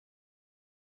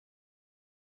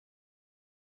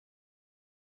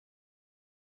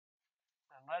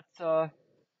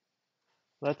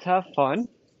Let's have fun.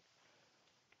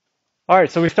 All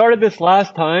right, so we started this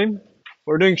last time.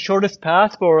 We're doing shortest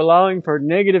path, but we're allowing for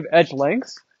negative edge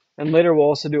lengths, and later we'll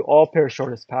also do all pair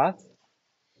shortest path.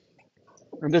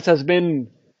 And this has been,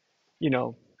 you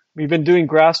know, we've been doing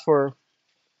graphs for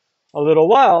a little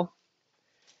while,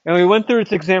 and we went through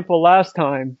this example last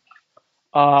time.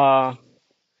 Uh,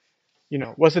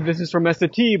 what's the distance from S to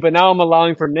T? But now I'm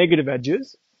allowing for negative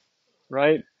edges,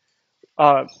 right?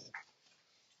 Uh,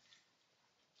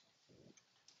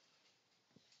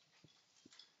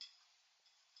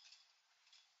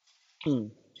 hmm.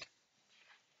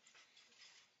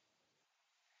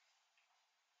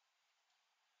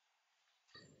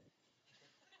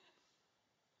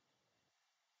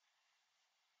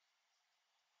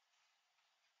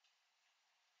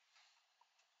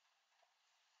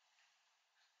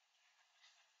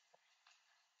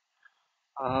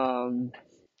 um,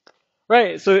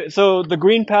 right. So the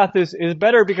green path is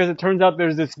better because it turns out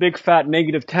there's this big fat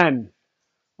negative 10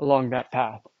 along that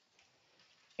path.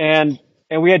 And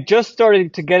and we had just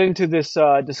started to get into this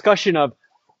discussion of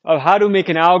how to make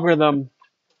an algorithm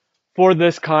for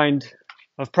this kind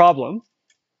of problem.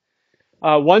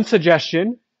 One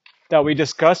suggestion that we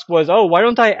discussed was, oh, why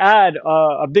don't I add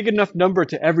a big enough number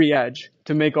to every edge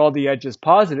to make all the edges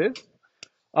positive?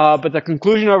 But the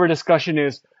conclusion of our discussion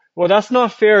is, well, that's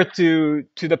not fair to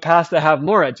the paths that have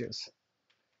more edges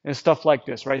and stuff like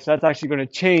this, right? So that's actually going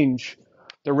to change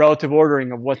the relative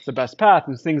ordering of what's the best path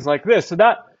and things like this. So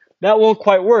that won't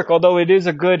quite work, although it is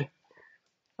a good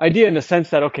idea in the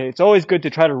sense that, okay, it's always good to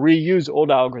try to reuse old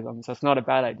algorithms. That's not a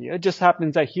bad idea. It just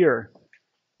happens that here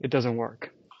it doesn't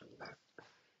work.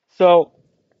 So,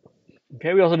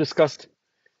 okay, we also discussed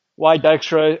why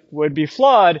Dijkstra would be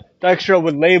flawed. Dijkstra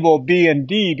would label B and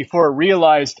D before it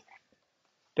realized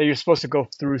that you're supposed to go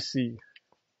through C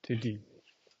to D.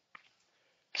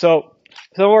 So,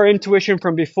 some of our intuition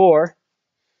from before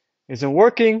isn't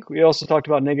working. We also talked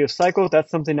about negative cycles.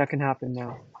 That's something that can happen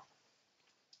now.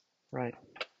 Right.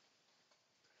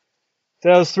 So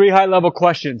that was three high-level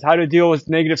questions. How to deal with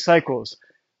negative cycles.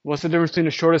 What's the difference between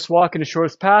the shortest walk and the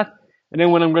shortest path? And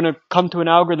then when I'm going to come to an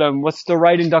algorithm, what's the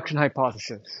right induction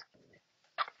hypothesis?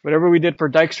 Whatever we did for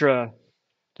Dijkstra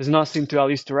does not seem to at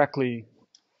least directly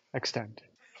extend.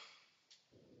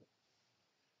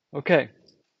 Okay.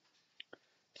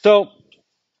 So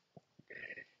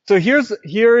here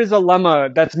is a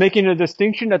lemma that's making a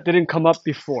distinction that didn't come up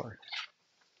before.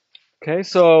 Okay,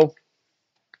 so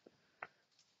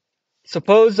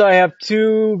suppose I have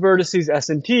two vertices S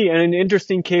and T, and in an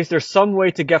interesting case, there's some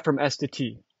way to get from S to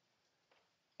T.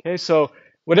 Okay, so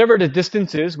whatever the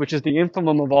distance is, which is the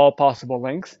infimum of all possible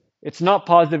lengths, it's not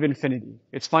positive infinity.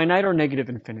 It's finite or negative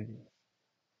infinity.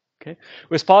 Okay,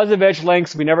 with positive edge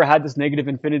lengths, we never had this negative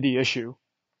infinity issue,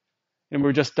 and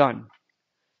we're just done,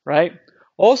 right?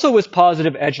 Also with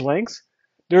positive edge lengths,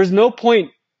 there's no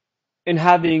point in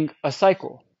having a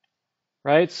cycle,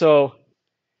 right? So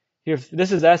if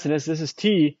this is S and this is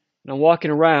T, and I'm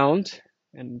walking around,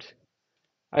 and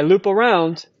I loop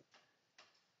around,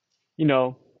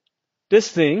 this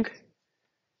thing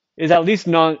is at least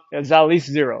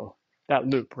zero, that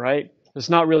loop, right? It's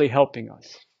not really helping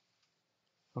us.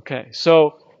 Okay,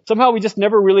 so somehow we just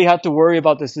never really had to worry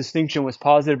about this distinction with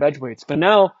positive edge weights, but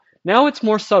now it's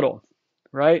more subtle,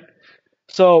 right?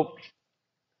 So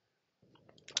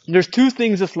there's two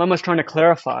things this lemma is trying to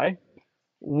clarify.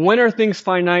 When are things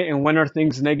finite and when are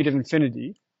things negative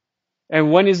infinity?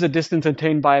 And when is the distance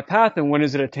attained by a path and when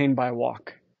is it attained by a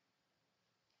walk?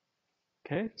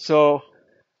 Okay, so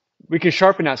we can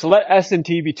sharpen that. So let S and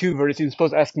T be two vertices.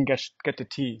 Suppose S can get to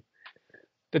T.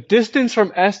 The distance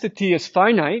from S to T is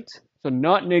finite, so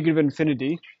not negative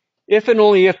infinity, if and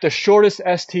only if the shortest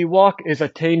ST walk is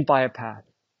attained by a path.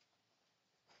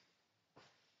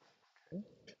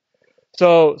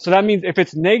 So that means if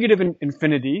it's negative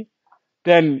infinity,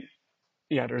 then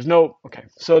yeah, there's no, okay.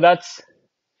 So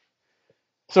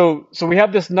we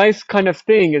have this nice kind of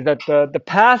thing is that the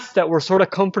paths that we're sort of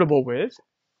comfortable with,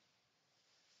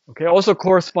 okay, also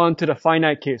correspond to the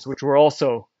finite case, which we're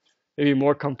also maybe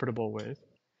more comfortable with.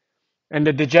 And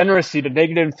the degeneracy, the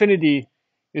negative infinity,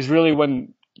 is really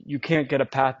when you can't get a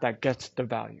path that gets the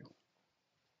value.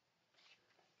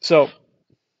 So,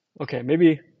 okay,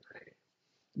 maybe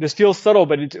this feels subtle,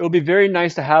 but it'll be very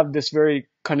nice to have this very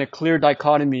kind of clear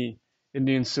dichotomy in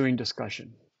the ensuing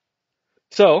discussion.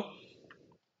 So,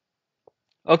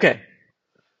 okay.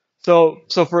 So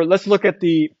let's look at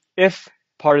the if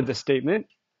part of the statement.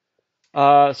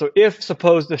 So if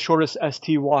suppose the shortest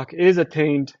ST walk is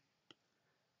attained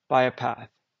by a path,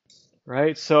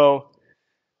 right? So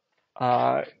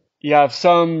you have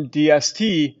some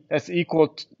dst that's equal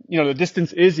to, the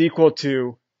distance is equal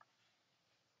to,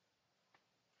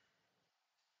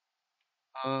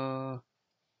 uh,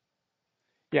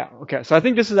 yeah, okay. So I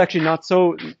think this is actually not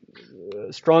so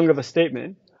strong of a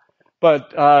statement,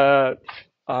 but, uh,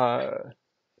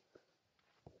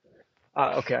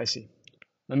 okay, I see.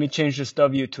 Let me change this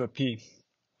W to a P.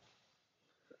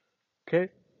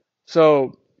 Okay.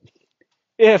 So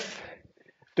if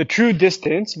the true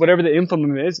distance, whatever the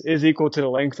infimum is equal to the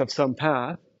length of some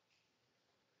path,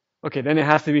 okay, then it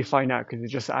has to be finite because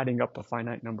it's just adding up a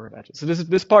finite number of edges. So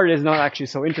this part is not actually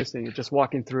so interesting. It's just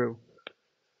walking through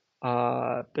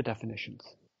the definitions.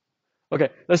 Okay,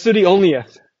 let's do the only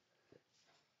if.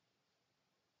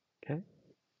 Okay.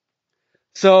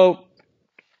 So,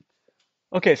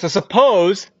 okay, so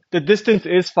suppose the distance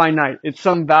is finite. It's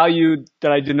some value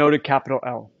that I denoted capital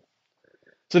L.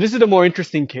 So this is the more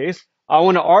interesting case. I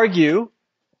want to argue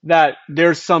that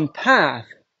there's some path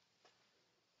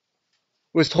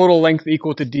with total length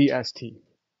equal to dst.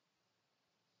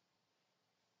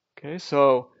 Okay,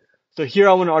 so here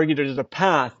I want to argue there's a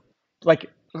path, like,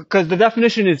 because the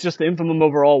definition is just the infimum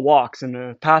over all walks, and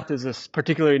the path is this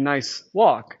particularly nice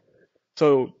walk.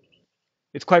 So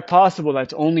it's quite possible that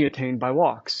it's only attained by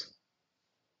walks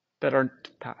that aren't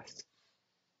paths.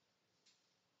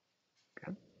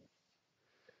 Okay.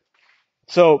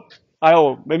 So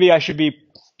maybe I should be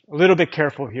a little bit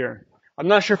careful here. I'm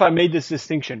not sure if I made this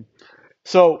distinction.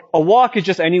 So a walk is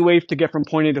just any way to get from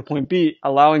point A to point B,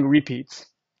 allowing repeats.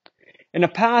 And a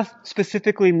path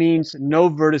specifically means no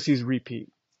vertices repeat.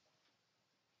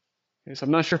 Okay, so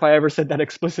I'm not sure if I ever said that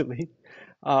explicitly,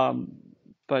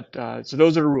 but so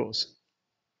those are the rules.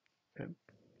 Okay,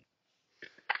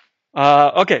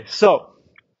 okay, so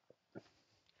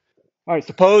all right,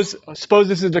 suppose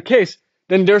this is the case,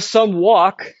 then there's some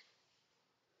walk.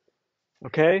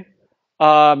 Okay,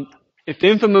 if the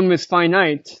infimum is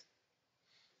finite,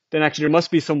 then actually there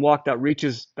must be some walk that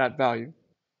reaches that value.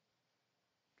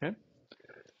 Okay,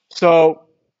 so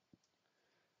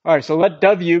all right, so let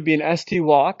W be an ST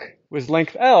walk with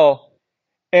length L,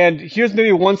 and here's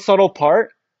maybe one subtle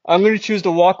part. I'm going to choose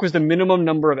the walk with the minimum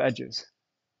number of edges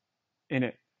in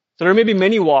it. So there may be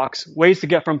many walks, ways to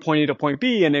get from point A to point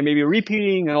B, and they may be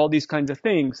repeating and all these kinds of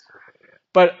things.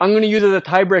 But I'm going to use as a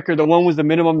tiebreaker the one with the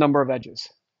minimum number of edges.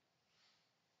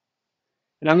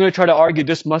 And I'm going to try to argue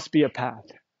this must be a path.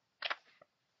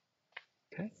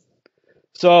 Okay.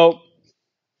 So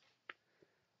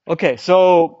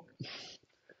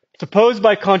suppose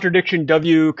by contradiction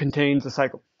W contains a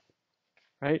cycle,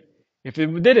 right? If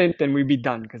it didn't, then we'd be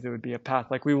done because it would be a path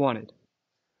like we wanted.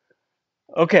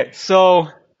 Okay, so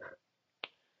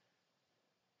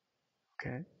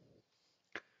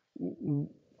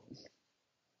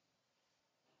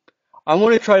I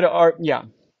want to try to argue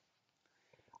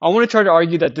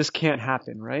that this can't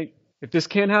happen, right? If this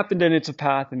can't happen, then it's a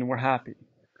path and we're happy.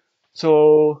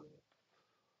 So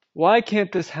why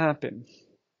can't this happen?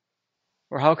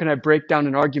 Or how can I break down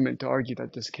an argument to argue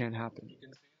that this can't happen?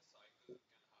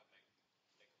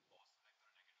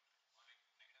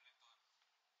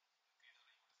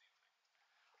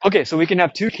 Okay, so we can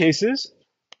have two cases,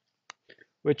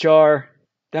 which are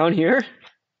down here.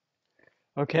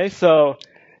 Okay, so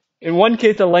in one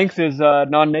case, the length is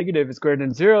non-negative, it's greater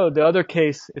than 0. The other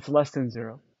case, it's less than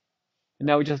 0. And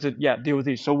now we just have to, deal with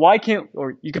these. So why can't,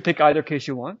 or you can pick either case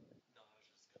you want.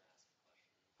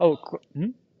 Oh,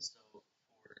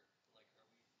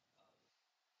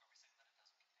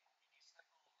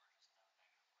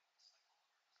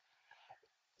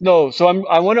 No, so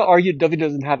I want to argue W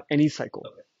doesn't have any cycle.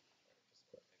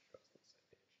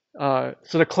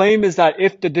 So the claim is that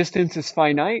if the distance is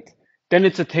finite, then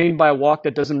it's attained by a walk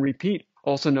that doesn't repeat,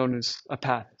 also known as a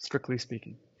path, strictly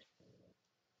speaking.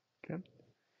 Okay,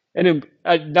 and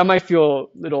that might feel a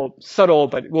little subtle,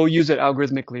 but we'll use it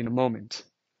algorithmically in a moment.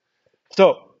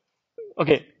 So,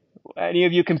 okay, any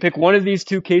of you can pick one of these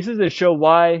two cases and show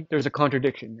why there's a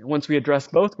contradiction. And once we address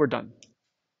both, we're done.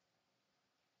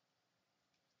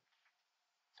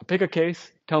 So pick a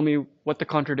case, tell me what the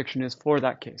contradiction is for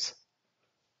that case.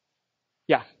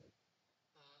 Yeah.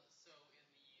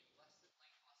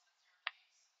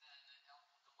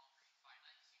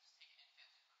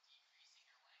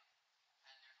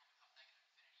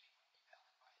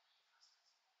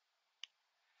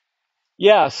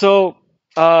 Yeah, so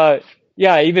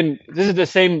even this is the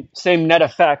same net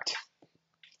effect.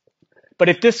 But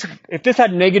if this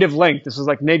had negative length, this was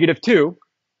like -2,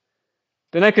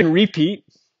 then I can repeat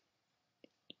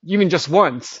even just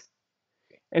once.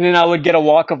 And then I would get a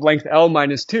walk of length L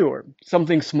minus 2 or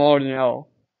something smaller than L.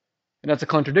 And that's a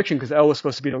contradiction because L was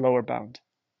supposed to be the lower bound.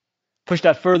 Push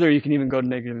that further, you can even go to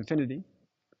negative infinity.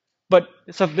 But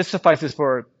this suffices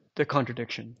for the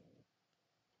contradiction.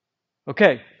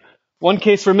 Okay, one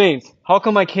case remains. How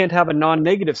come I can't have a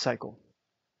non-negative cycle?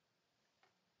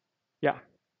 Yeah.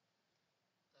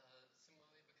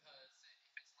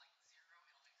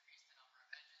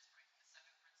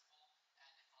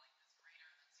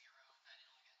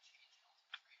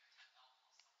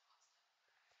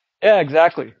 Yeah,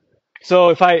 exactly. So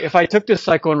if I took this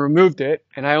cycle and removed it,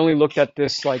 and I only looked at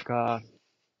this like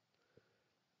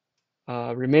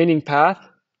remaining path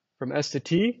from S to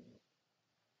T,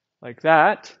 like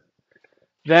that,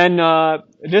 then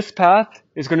this path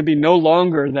is going to be no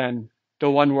longer than the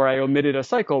one where I omitted a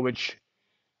cycle, which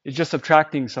is just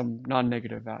subtracting some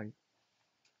non-negative value.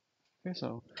 Okay,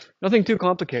 so nothing too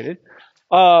complicated.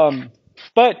 Um,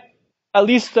 but at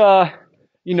least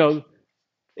you know,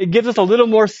 it gives us a little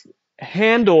more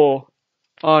handle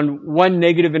on when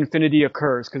negative infinity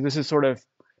occurs, because this is sort of,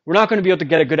 we're not going to be able to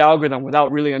get a good algorithm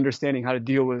without really understanding how to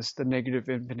deal with the negative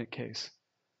infinite case.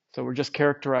 So we're just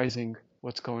characterizing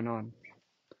what's going on.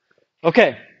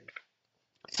 Okay,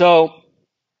 so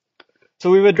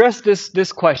we've addressed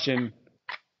this question,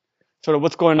 sort of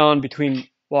what's going on between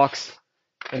walks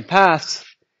and paths,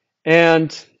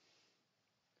 and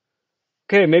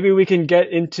okay, maybe we can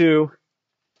get into,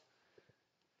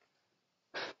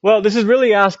 well, this is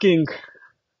really asking,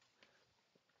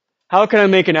 how can I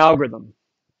make an algorithm?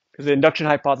 Because the induction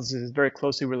hypothesis is very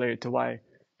closely related to why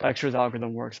Dijkstra's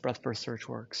algorithm works, breadth first search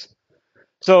works.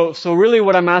 So really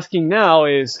what I'm asking now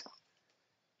is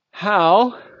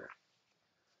how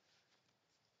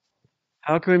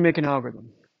can we make an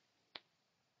algorithm?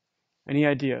 Any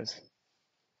ideas?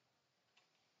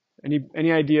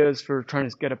 Any ideas for trying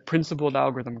to get a principled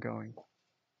algorithm going?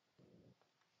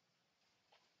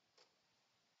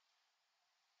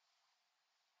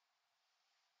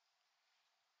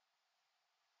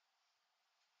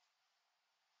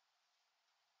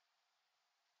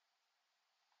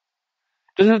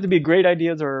 Doesn't have to be great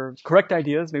ideas or correct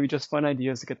ideas, maybe just fun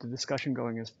ideas to get the discussion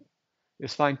going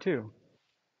is fine too.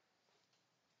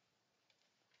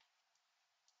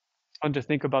 It's fun to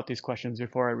think about these questions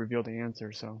before I reveal the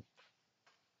answer, so.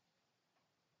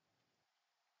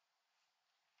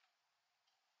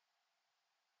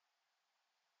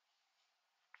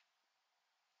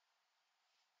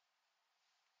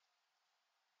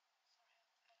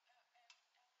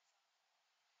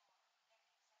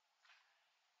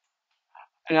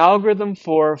 An algorithm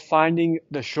for finding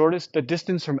the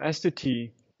distance from S to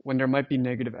T when there might be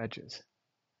negative edges.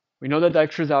 We know that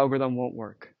Dijkstra's algorithm won't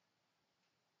work.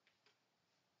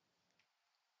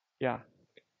 Yeah.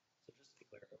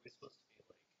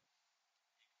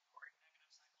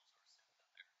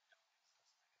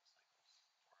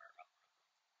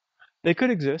 They could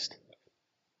exist.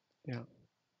 Yeah.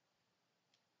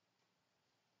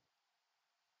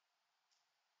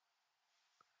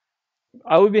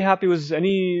 I would be happy with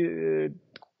any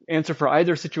answer for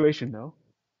either situation, though.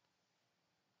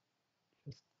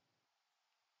 It's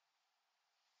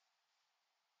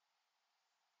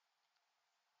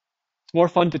more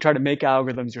fun to try to make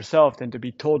algorithms yourself than to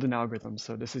be told an algorithm,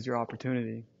 so this is your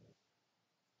opportunity.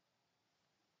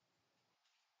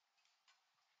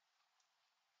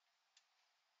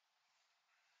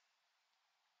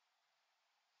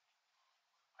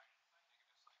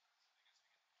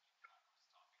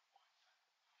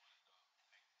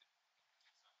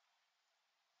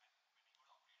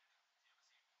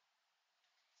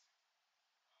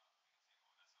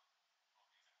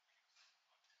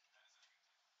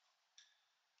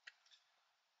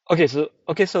 Okay,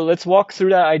 so let's walk through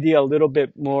that idea a little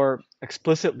bit more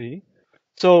explicitly.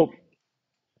 So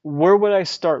where would I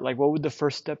start? Like, what would the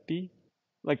first step be?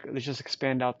 Like, let's just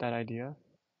expand out that idea.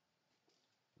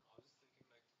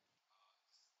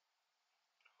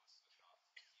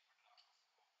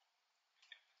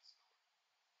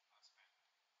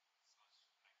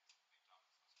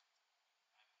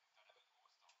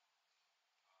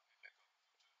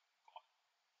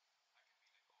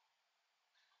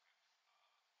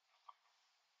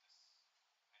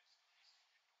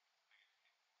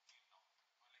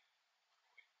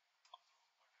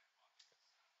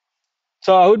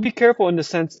 So I would be careful in the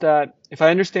sense that if I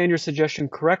understand your suggestion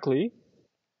correctly,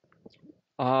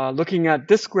 looking at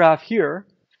this graph here,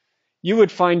 you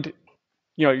would find,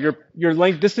 your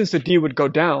length distance to d would go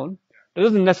down. That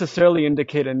doesn't necessarily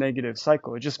indicate a negative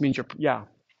cycle. It just means yeah,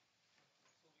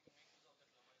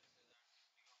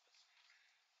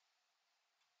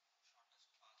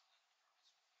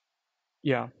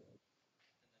 yeah.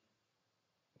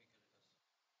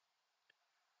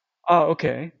 Oh,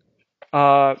 okay.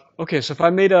 Okay, so if I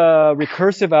made a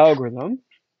recursive algorithm,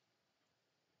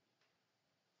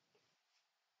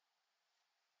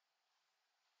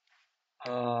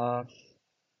 Uh,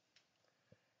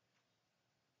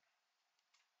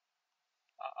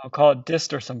 I'll call it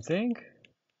dist or something.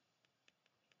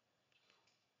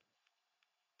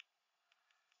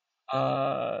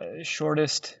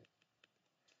 Shortest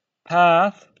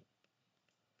path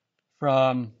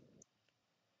from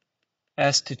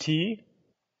S to T.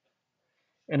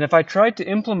 And if I tried to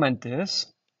implement this,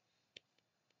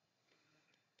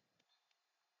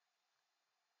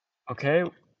 okay,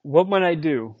 what might I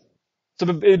do? So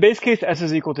the base case S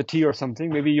is equal to T or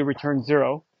something. Maybe you return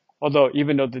 0, although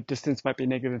even though the distance might be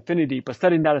negative infinity, but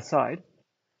setting that aside.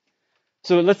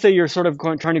 So let's say you're sort of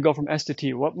trying to go from S to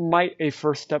T. What might a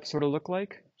first step sort of look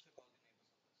like?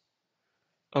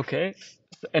 Okay,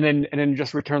 and then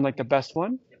just return like the best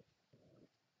one.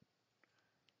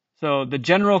 So the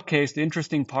general case, the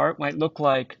interesting part might look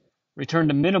like return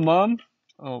the minimum.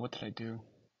 Oh, what did I do?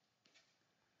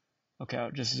 Okay,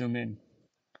 I'll just zoom in.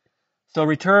 So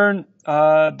return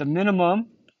the minimum,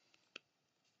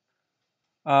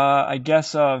 I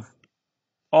guess, of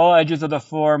all edges of the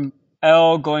form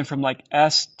L going from like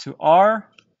S to R,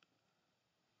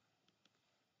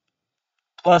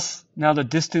 plus now the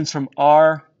distance from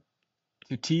R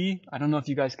to T. I don't know if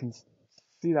you guys can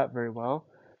see that very well.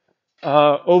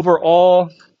 Over all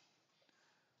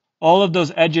of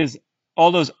those edges,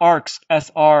 all those arcs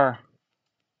SR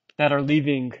that are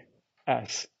leaving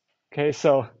S. Okay,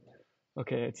 so,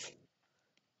 okay, it's,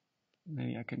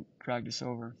 maybe I can drag this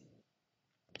over.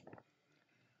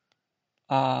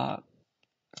 Uh,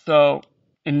 so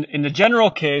in the general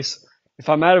case, if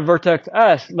I'm at a vertex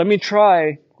S, let me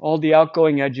try all the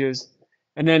outgoing edges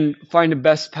and then find the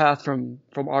best path from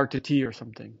R to T or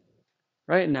something,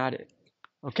 right? And add it.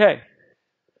 Okay.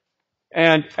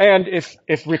 And if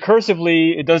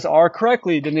recursively it does R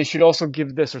correctly, then it should also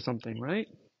give this or something, right?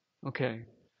 Okay.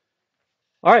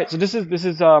 All right. So this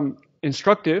is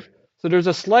instructive. So there's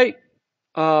a slight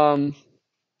um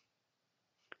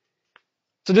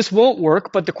so this won't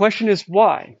work, but the question is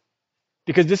why?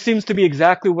 Because this seems to be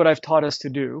exactly what I've taught us to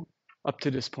do up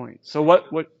to this point. So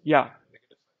yeah.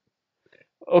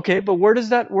 Okay, but where does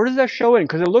that show in?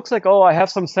 Because it looks like, oh, I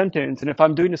have some sentence, and if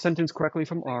I'm doing the sentence correctly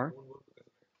from R,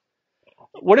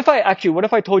 what if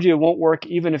I told you it won't work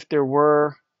even if there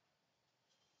were,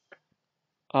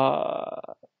 uh,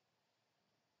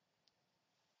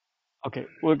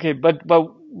 okay, but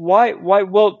why,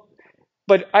 well,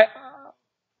 but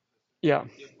yeah.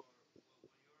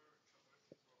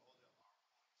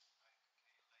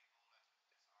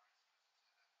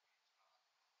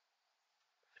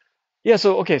 Yeah,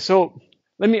 so okay, so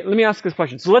let me ask this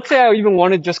question. So let's say I even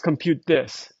want to just compute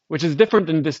this, which is different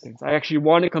than distance. I actually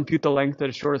want to compute the length of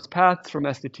the shortest path from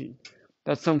S to T.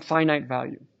 That's some finite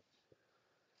value.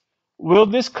 Will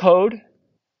this code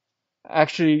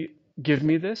actually give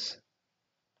me this?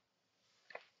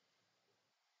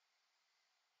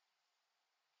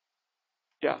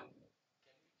 Yeah.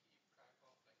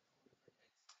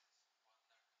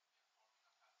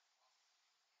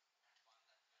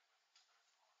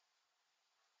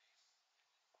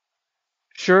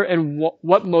 Sure, and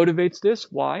what motivates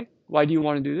this? Why? Why do you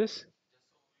want to do this?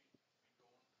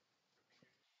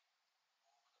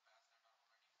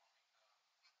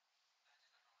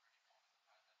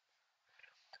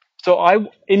 So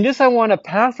in this I want a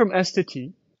path from S to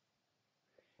T,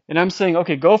 and I'm saying,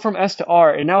 okay, go from S to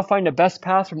R, and now find the best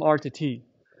path from R to T.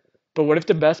 But what if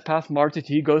the best path from R to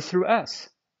T goes through S,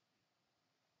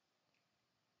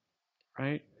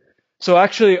 right? So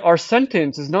actually, our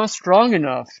sentence is not strong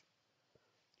enough,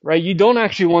 right? You don't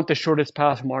actually want the shortest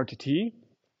path from R to T.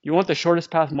 You want the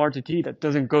shortest path from R to T that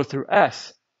doesn't go through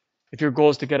S if your goal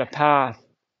is to get a path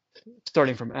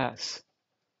starting from S,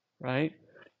 right?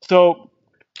 So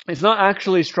it's not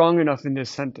actually strong enough in this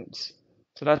sentence.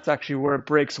 So that's actually where it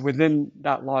breaks within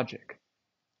that logic.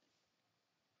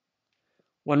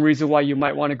 One reason why you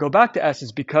might want to go back to S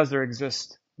is because there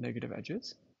exist negative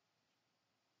edges.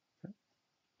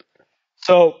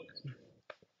 So,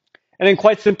 and then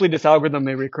quite simply, this algorithm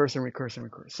may recurse and recurse and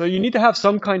recurse. So you need to have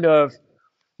some kind of,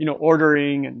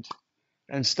 ordering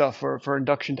and stuff for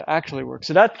induction to actually work.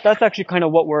 So that's actually kind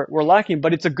of what we're lacking,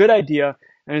 but it's a good idea,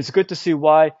 and it's good to see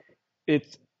why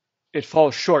it it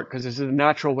falls short, because this is a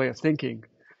natural way of thinking.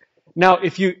 Now,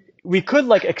 we could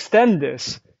like extend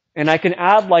this, and I can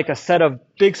add like a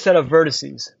big set of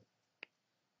vertices,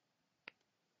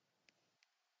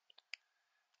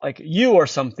 like U or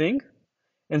something,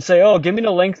 and say, oh, give me the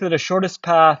length of the shortest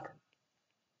path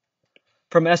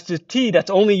from S to T that's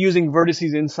only using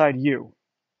vertices inside U.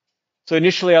 So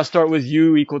initially I'll start with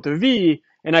U equal to V,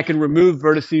 and I can remove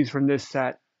vertices from this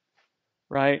set,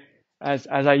 right? As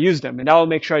I use them, and that will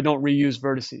make sure I don't reuse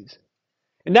vertices.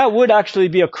 And that would actually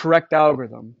be a correct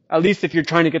algorithm, at least if you're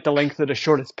trying to get the length of the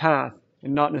shortest path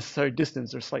and not necessarily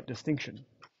distance or slight distinction.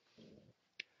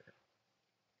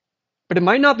 But it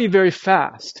might not be very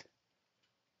fast.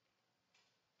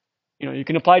 You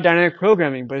can apply dynamic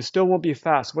programming, but it still won't be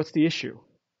fast. What's the issue?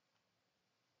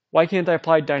 Why can't I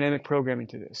apply dynamic programming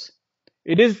to this?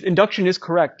 Induction is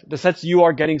correct. The sets you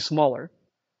are getting smaller,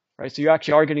 right? So you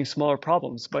actually are getting smaller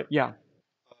problems, but yeah.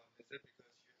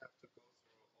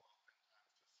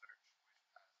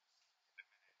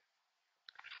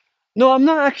 No, I'm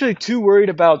not actually too worried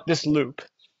about this loop.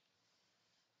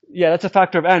 Yeah, that's a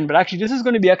factor of n, but actually this is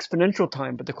going to be exponential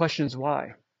time, but the question is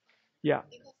why? Yeah.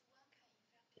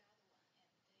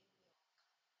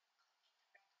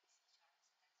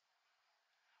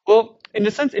 Well, in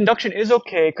a sense, induction is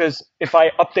okay because if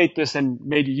I update this and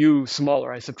made u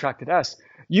smaller, I subtracted s,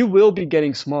 you will be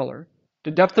getting smaller.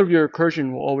 The depth of your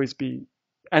recursion will always be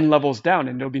n levels down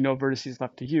and there'll be no vertices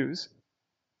left to use,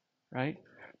 right?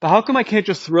 But how come I can't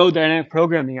just throw dynamic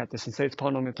programming at this and say it's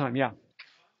polynomial time? Yeah.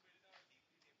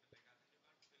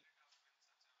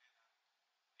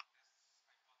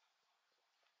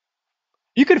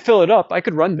 You could fill it up. I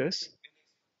could run this.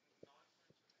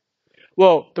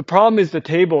 Well, the problem is the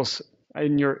tables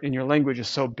in your language is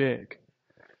so big.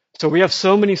 So we have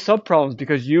so many subproblems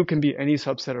because U can be any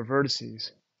subset of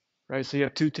vertices, right? So you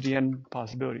have 2 to the n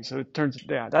possibilities. So it turns,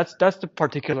 yeah, that's the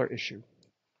particular issue.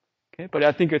 Okay, but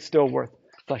I think it's still worth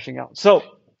fleshing out. So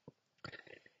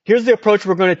here's the approach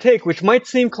we're going to take, which might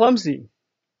seem clumsy,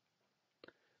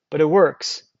 but it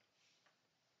works.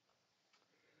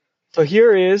 So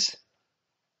here is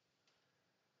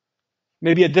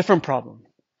maybe a different problem.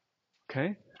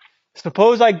 Okay,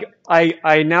 suppose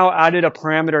I now added a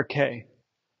parameter k,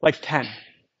 like 10,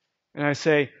 and I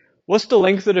say, what's the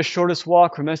length of the shortest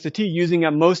walk from S to T using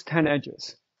at most 10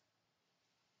 edges?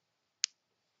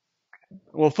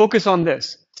 We'll focus on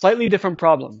this. Slightly different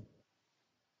problem,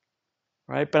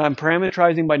 right? But I'm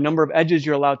parameterizing by number of edges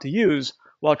you're allowed to use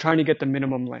while trying to get the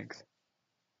minimum length.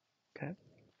 Okay.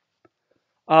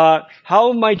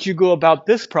 How might you go about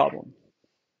this problem?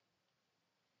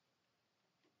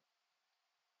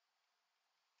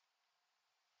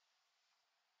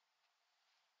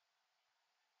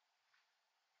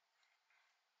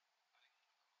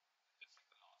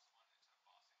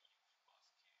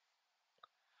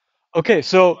 Okay,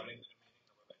 so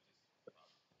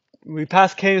we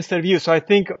pass k instead of u. So I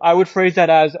think I would phrase that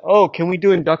as, oh, can we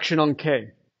do induction on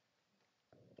k?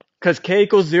 Because k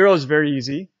equals 0 is very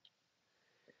easy.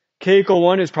 K equal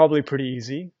 1 is probably pretty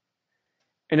easy.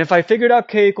 And if I figured out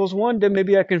k equals 1, then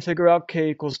maybe I can figure out k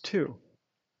equals 2.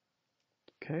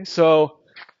 Okay, so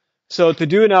to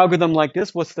do an algorithm like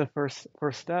this, what's the first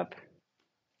step?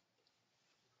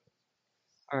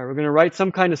 All right, we're going to write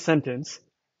some kind of sentence,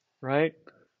 right?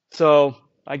 So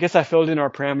I guess I filled in our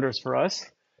parameters for us.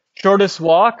 Shortest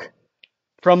walk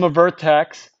from a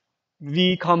vertex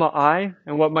v comma I,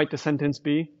 and what might the sentence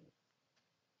be?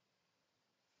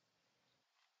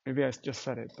 Maybe I just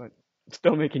said it, but it's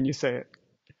still making you say it.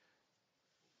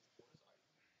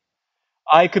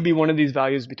 I could be one of these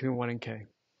values between 1 and k.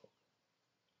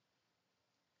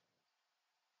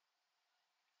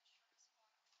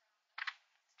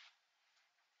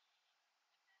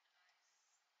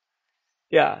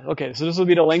 Yeah, okay, so this will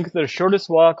be the length of the shortest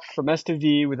walk from S to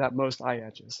V with at most I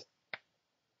edges.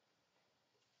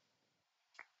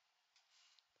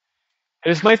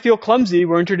 This might feel clumsy,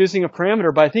 we're introducing a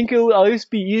parameter, but I think it will at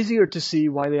least be easier to see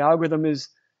why the algorithm is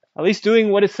at least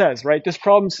doing what it says, right? This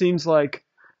problem seems like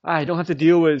I don't have to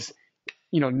deal with,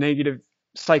 negative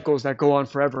cycles that go on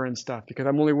forever and stuff because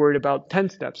I'm only worried about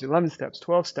 10 steps, 11 steps,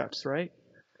 12 steps, right?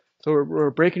 So we're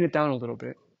breaking it down a little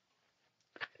bit.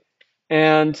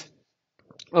 And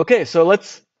okay, so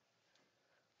let's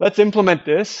implement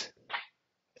this.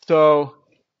 So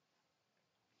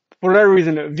for whatever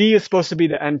reason, V is supposed to be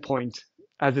the endpoint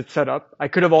as it's set up. I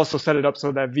could have also set it up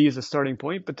so that V is the starting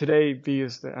point, but today V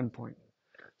is the endpoint.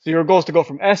 So your goal is to go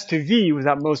from S to V with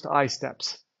at most I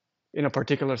steps in a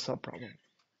particular subproblem.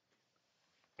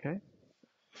 Okay.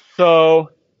 So,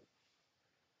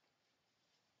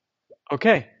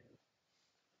 okay.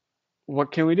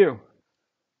 What can we do?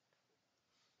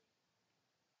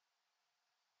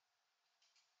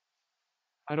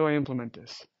 How do I implement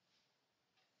this?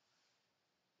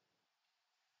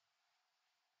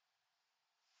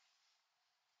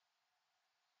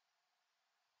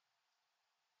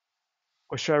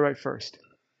 What should I write first?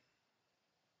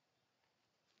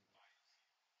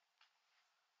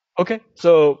 Okay,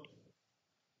 so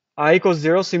I equals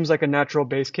 0 seems like a natural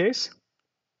base case.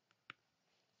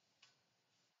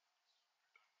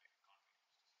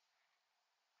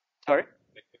 Sorry?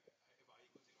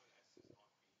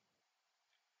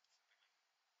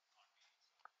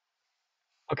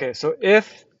 Okay, so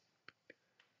if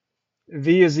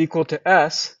V is equal to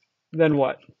S, then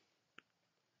what?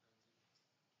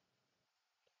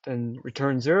 Then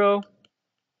return 0.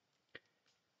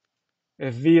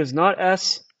 If V is not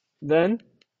S, then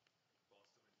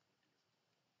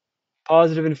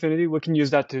positive infinity. We can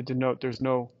use that to denote there's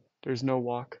no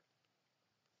walk.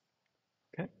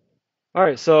 Okay. All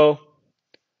right, so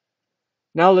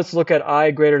now let's look at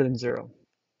I greater than 0.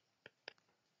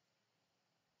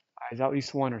 I is at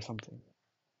least 1 or something.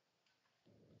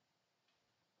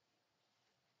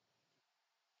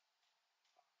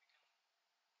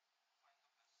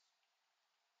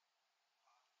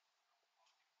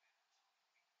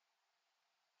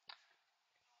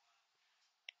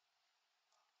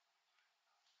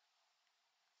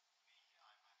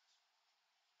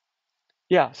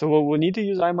 Yeah, so we'll need to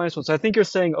use I minus 1. So I think you're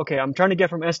saying, okay, I'm trying to get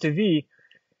from S to V,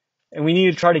 and we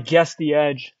need to try to guess the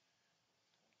edge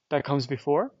that comes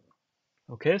before.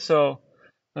 Okay, so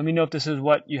let me know if this is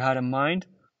what you had in mind.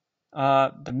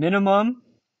 The minimum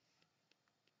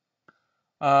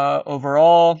over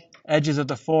all edges of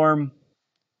the form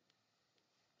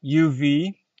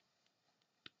UV.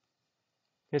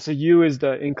 Okay, so U is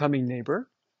the incoming neighbor.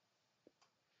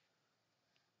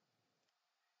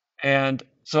 And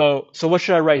so what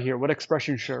should I write here? What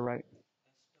expression should I write?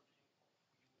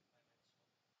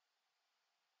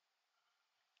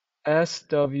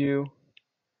 SW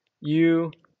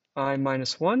U I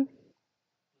minus 1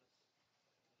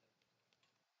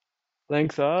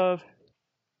 length of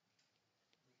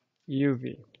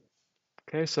UV.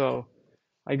 Okay, so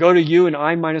I go to U in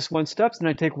I minus 1 steps and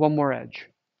I take one more edge.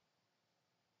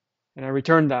 And I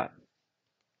return that.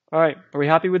 All right, are we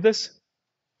happy with this?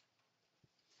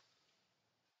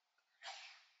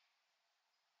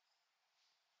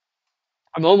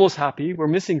 I'm almost happy. We're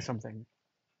missing something.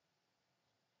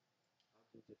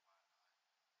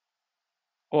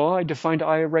 Well, I defined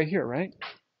I right here, right?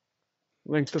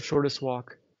 Length of shortest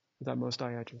walk without most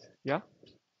I edges. Yeah?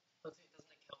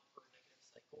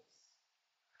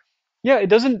 Yeah, it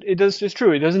doesn't, it's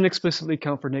true. It doesn't explicitly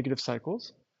count for negative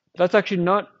cycles. That's actually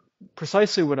not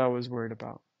precisely what I was worried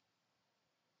about.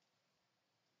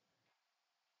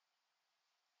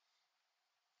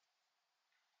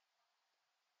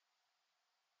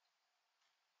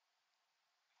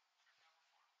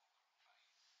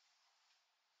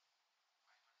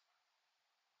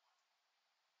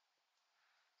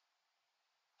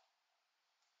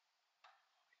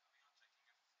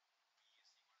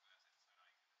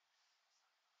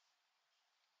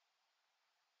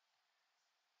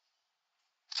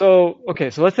 So,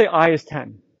 okay, so let's say I is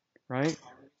 10, right?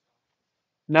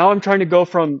 Now I'm trying to go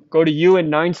to U in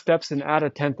 9 steps and add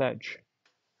a 10th edge,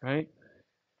 right?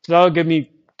 So that'll give me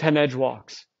 10 edge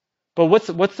walks. But what's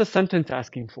the sentence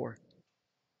asking for?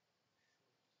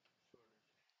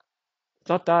 It's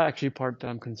not that actually part that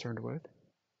I'm concerned with.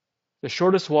 The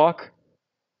shortest walk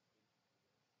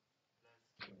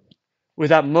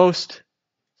with at most,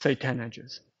 say, 10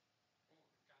 edges.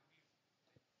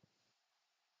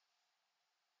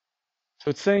 So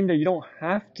it's saying that you don't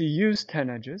have to use 10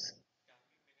 edges.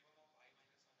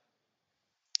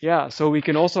 Yeah, so we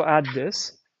can also add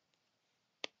this.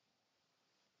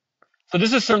 So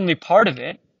this is certainly part of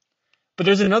it, but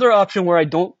there's another option where I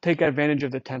don't take advantage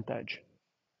of the 10th edge.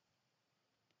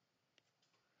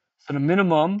 So the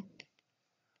minimum,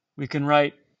 we can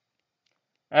write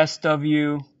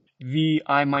SWVI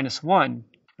minus 1,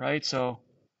 right? So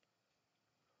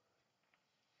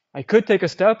I could take a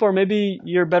step, or maybe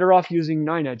you're better off using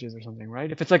 9 edges or something,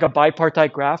 right? If it's like a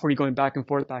bipartite graph where you're going back and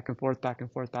forth, back and forth, back and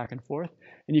forth, back and forth,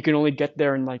 and you can only get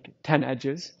there in like 10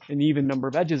 edges, an even number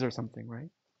of edges or something, right?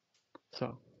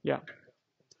 So, yeah.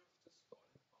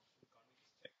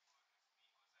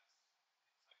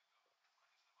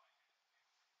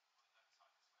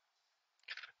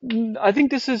 I think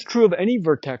this is true of any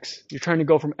vertex. You're trying to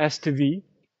go from S to V,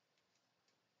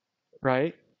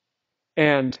 right?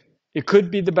 And it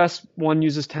could be the best one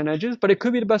uses 10 edges, but it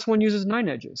could be the best one uses 9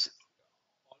 edges.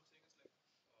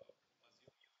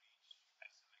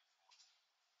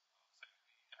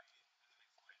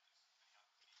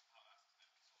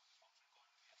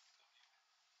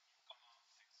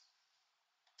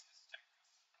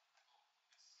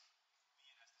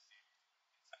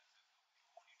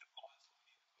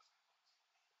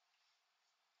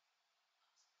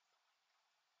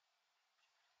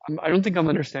 I don't think I'm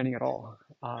understanding at all.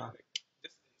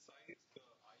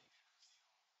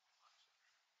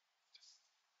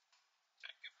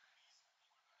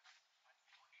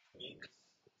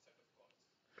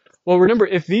 Well, remember,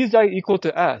 if V is equal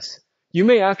to S, you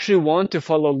may actually want to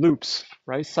follow loops,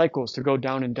 right? Cycles to go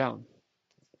down and down.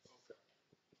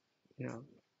 Yeah.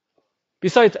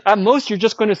 Besides, at most, you're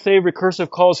just going to say recursive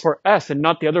calls for S and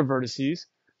not the other vertices.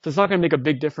 So it's not going to make a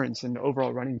big difference in the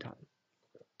overall running time.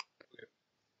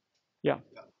 Yeah.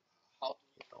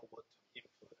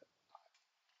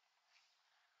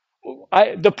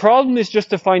 The problem is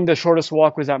just to find the shortest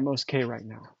walk was at most K right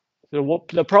now.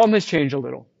 The problem has changed a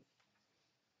little.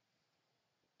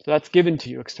 So that's given to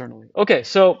you externally. Okay,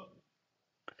 so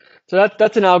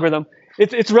that's an algorithm.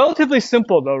 It's relatively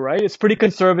simple though, right? It's pretty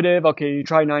conservative. Okay, you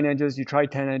try 9 edges, you try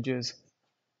 10 edges.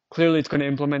 Clearly it's going to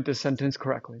implement this sentence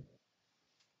correctly.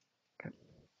 Okay.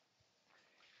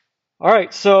 All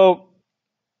right, so,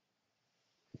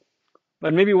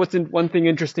 but maybe one thing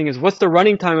interesting is what's the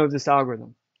running time of this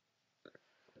algorithm?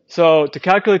 So to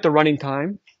calculate the running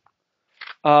time,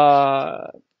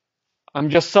 I'm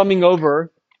just summing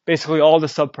over basically all the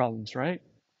subproblems, right?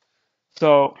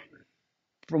 So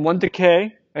from 1 to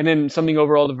K, and then summing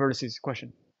over all the vertices.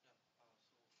 Question.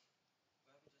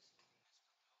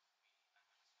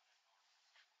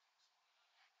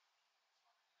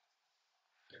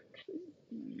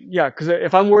 Yeah, because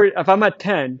if I'm at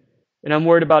 10, and I'm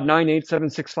worried about 9, 8, 7,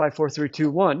 6, 5, 4, 3, 2,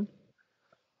 1,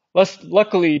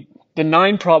 luckily, the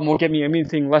 9 problem won't get me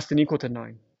anything less than equal to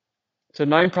 9. So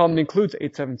 9 problem includes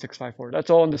 8, 7, 6, 5, 4. That's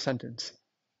all in the sentence.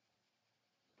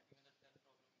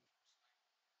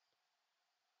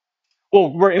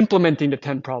 Well, we're implementing the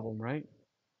 10 problem, right?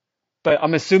 But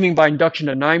I'm assuming by induction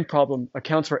the 9 problem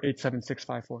accounts for 8, 7, 6,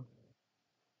 5, 4.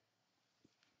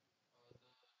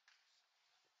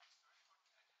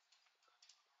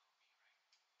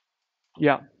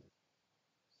 Yeah.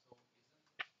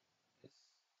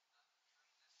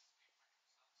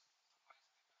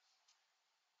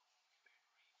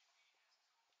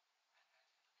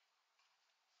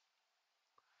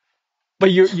 But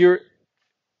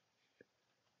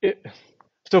it,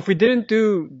 so if we didn't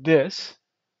do this,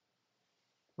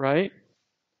 right?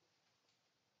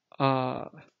 Uh,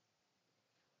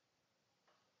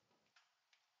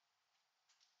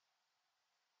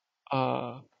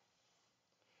 uh,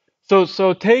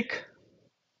 so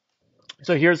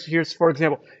here's for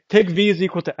example, take V is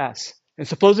equal to S, and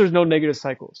suppose there's no negative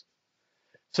cycles.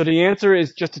 So the answer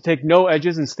is just to take no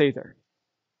edges and stay there.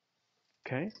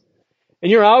 Okay?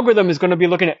 And your algorithm is going to be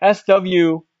looking at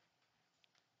SW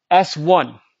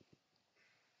S1.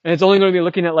 And it's only going to be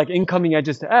looking at like incoming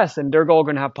edges to S, and they're all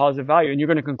going to have positive value. And you're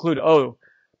going to conclude, oh,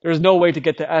 there's no way to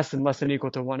get to S and less than equal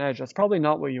to one edge. That's probably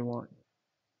not what you want.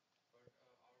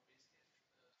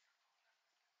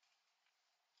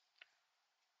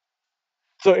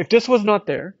 So if this was not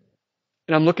there,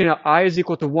 and I'm looking at I is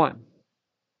equal to 1,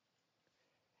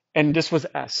 and this was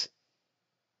S,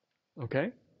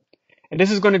 okay? And this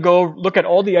is going to go look at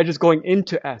all the edges going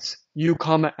into S, U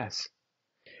comma S.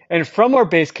 And from our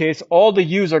base case, all the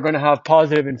U's are going to have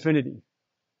positive infinity,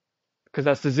 because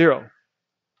that's the 0.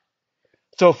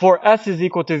 So for S is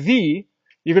equal to V,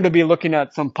 you're going to be looking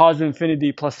at some positive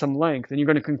infinity plus some length, and you're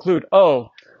going to conclude, oh,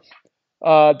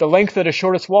 the length of the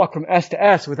shortest walk from S to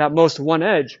S with at most one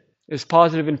edge is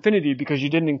positive infinity because you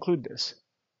didn't include this.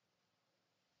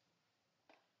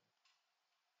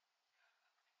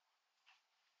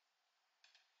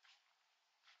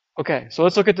 Okay, so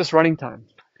let's look at this running time.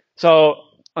 So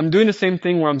I'm doing the same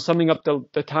thing where I'm summing up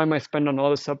the time I spend on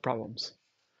all the subproblems.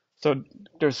 So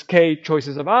there's K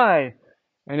choices of I,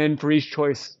 and then for each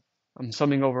choice, I'm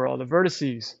summing over all the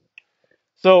vertices.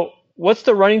 So what's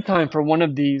the running time for one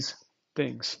of these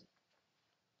things?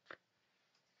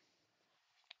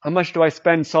 How much do I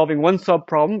spend solving one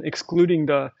subproblem, excluding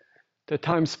the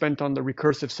time spent on the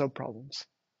recursive subproblems?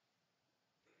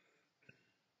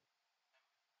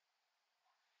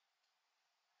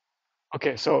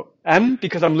 Okay, so M,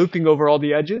 because I'm looping over all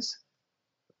the edges.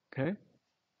 Okay.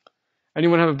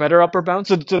 Anyone have a better upper bound?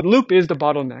 So the loop is the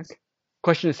bottleneck.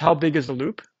 Question is, how big is the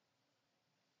loop?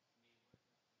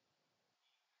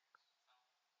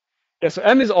 Yeah, so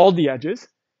M is all the edges.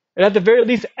 And at the very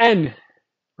least, N,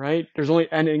 right? There's only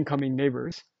N incoming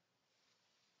neighbors.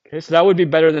 Okay, so that would be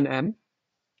better than M.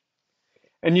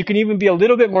 And you can even be a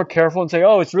little bit more careful and say,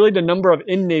 oh, it's really the number of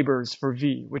in neighbors for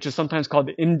V, which is sometimes called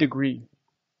the in degree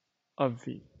of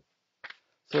V.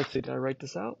 So let's see, did I write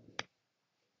this out?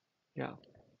 Yeah.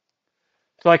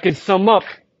 So I could sum up,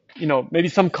 maybe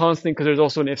some constant because there's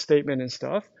also an if statement and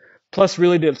stuff. Plus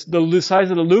really the size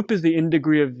of the loop is the in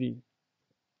degree of V.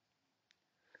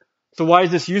 So why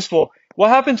is this useful? What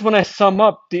happens when I sum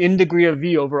up the in degree of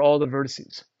V over all the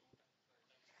vertices?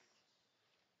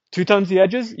 2 times the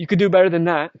edges? You could do better than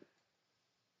that.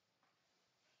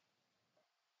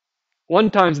 1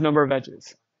 times the number of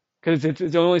edges. Because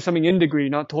it's only summing in degree,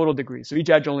 not total degree. So each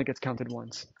edge only gets counted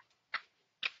once.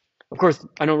 Of course,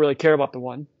 I don't really care about the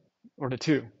 1 or the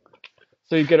 2.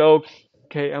 So you get O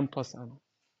k m plus n.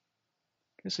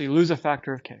 Okay, so you lose a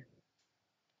factor of k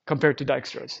compared to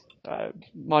Dijkstra's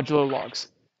modulo logs.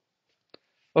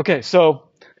 Okay, so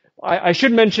I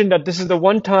should mention that this is the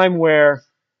one time where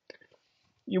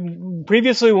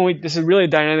previously this is really a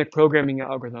dynamic programming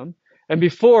algorithm, and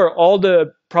before all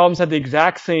the problems had the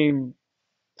exact same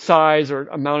size or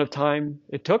amount of time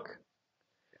it took.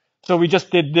 So we just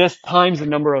did this times the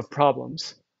number of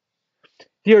problems.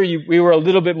 Here we were a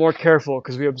little bit more careful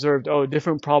because we observed, oh,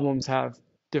 different problems have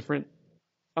different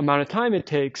amount of time it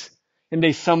takes, and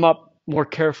they sum up more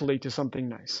carefully to something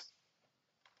nice.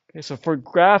 Okay, so for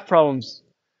graph problems,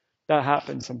 that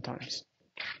happens sometimes.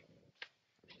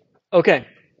 Okay,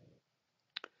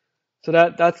 so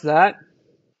that's that.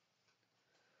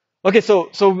 Okay, so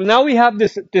now we have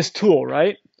this tool,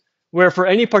 right? Where for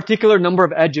any particular number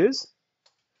of edges,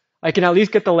 I can at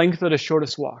least get the length of the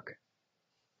shortest walk.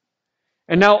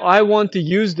 And now I want to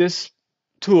use this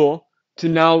tool to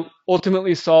now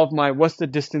ultimately solve my what's the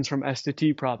distance from S to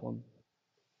T problem.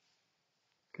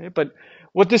 Okay, but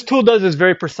what this tool does is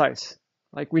very precise.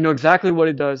 Like we know exactly what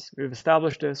it does. We've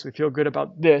established this. We feel good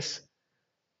about this.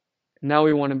 Now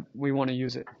we want to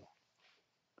use it.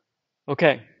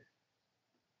 Okay.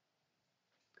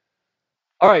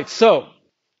 All right.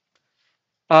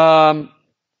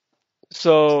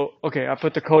 Okay, I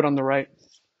put the code on the right.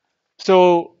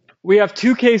 So we have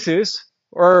two cases,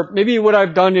 or maybe what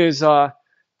I've done is I'm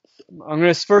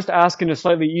going to first ask in a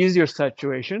slightly easier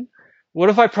situation.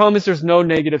 What if I promise there's no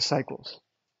negative cycles?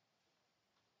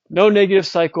 No negative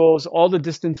cycles, all the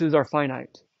distances are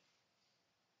finite.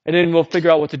 And then we'll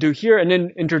figure out what to do here and then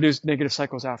introduce negative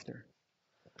cycles after.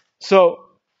 So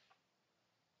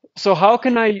how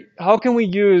can we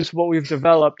use what we've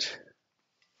developed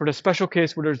for the special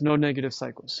case where there's no negative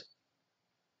cycles?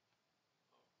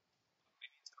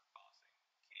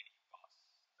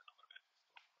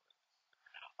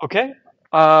 Okay.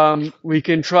 We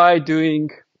can try doing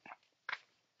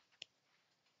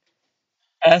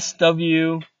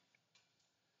SW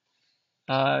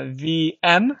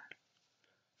VM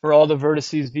for all the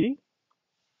vertices V.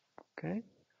 Okay.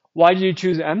 Why did you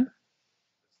choose M?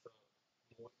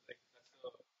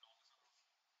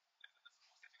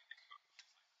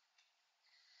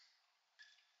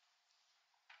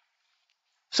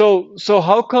 So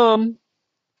how come?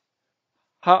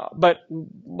 But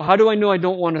how do I know I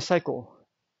don't want a cycle?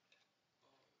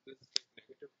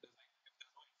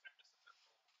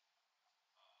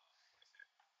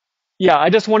 Yeah,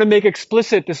 I just want to make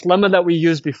explicit this lemma that we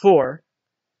used before.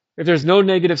 If there's no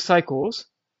negative cycles,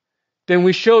 then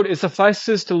we showed it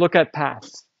suffices to look at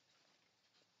paths,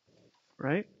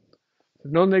 right?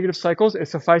 If no negative cycles, it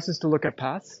suffices to look at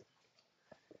paths.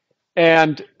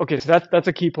 And okay, so that's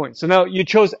a key point. So now you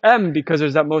chose M because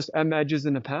there's at most M edges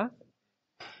in the path.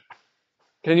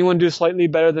 Can anyone do slightly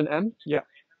better than M? Yeah.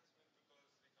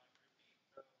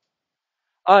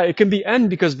 It can be N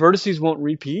because vertices won't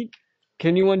repeat. Can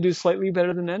anyone do slightly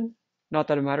better than N? Not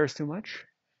that it matters too much.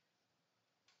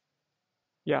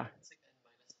 Yeah.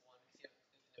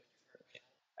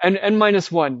 And N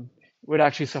minus one would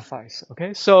actually suffice.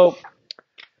 Okay. So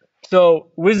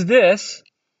with this,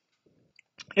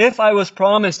 if I was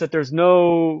promised that there's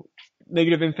no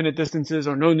negative infinite distances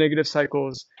or no negative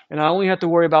cycles, and I only have to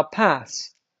worry about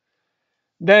paths,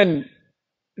 then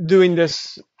doing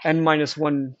this N minus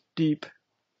one deep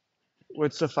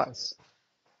would suffice.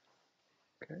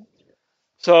 Okay.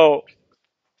 So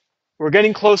we're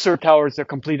getting closer towards the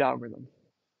complete algorithm.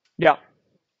 Yeah.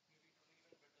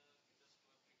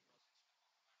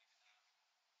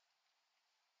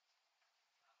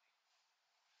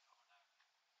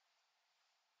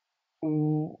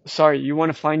 Sorry, you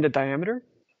want to find the diameter?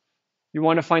 You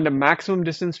want to find the maximum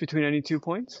distance between any 2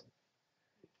 points?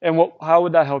 And how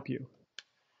would that help you?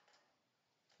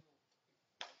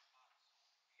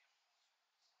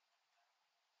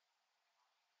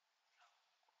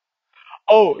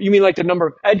 Oh, you mean like the number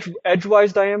of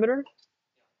edgewise diameter?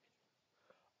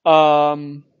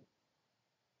 Um,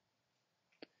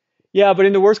 yeah, but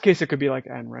in the worst case, it could be like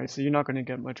n, right? So you're not going to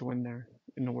get much wind there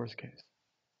in the worst case.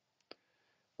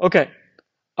 Okay.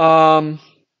 Um,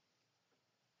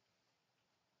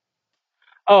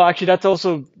 oh, actually, that's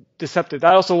also deceptive.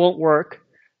 That also won't work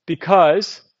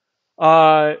because,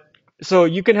 so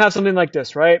you can have something like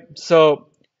this, right? So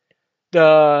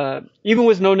even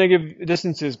with no negative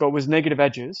distances, but with negative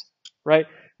edges, right?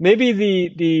 Maybe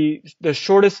the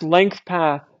shortest length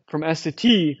path from S to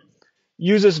T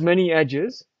uses many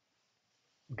edges,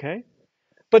 okay?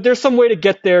 But there's some way to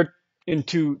get there in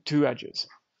two edges.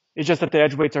 It's just that the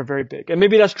edge weights are very big. And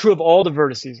maybe that's true of all the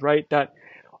vertices, right? That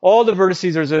all the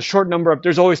vertices, there's a short number of,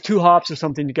 there's always 2 hops or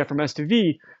something to get from S to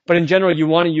V, but in general, you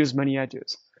want to use many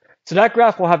edges. So that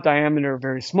graph will have diameter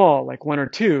very small, like 1 or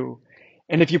 2.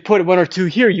 And if you put 1 or 2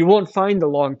 here, you won't find the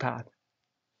long path.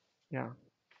 Yeah.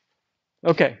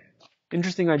 Okay.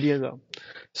 Interesting idea though.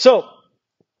 So,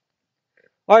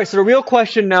 all right, so the real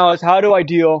question now is how do I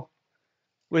deal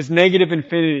with negative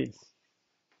infinity?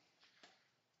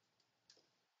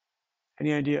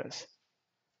 Any ideas?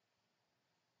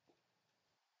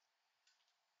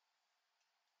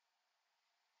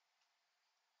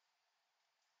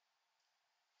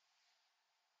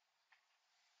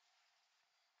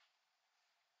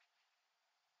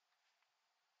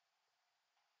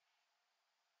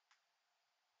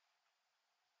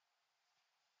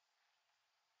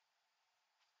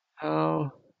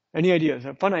 Oh, any ideas?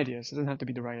 Fun ideas. It doesn't have to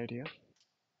be the right idea.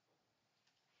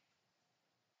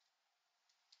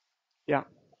 Yeah.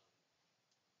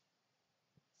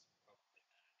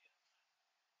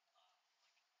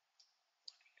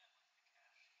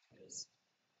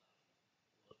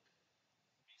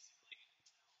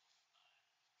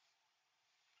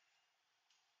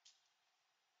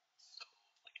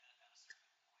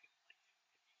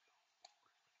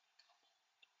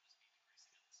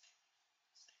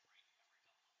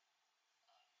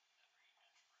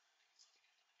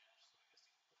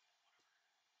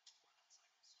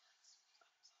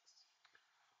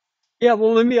 Yeah,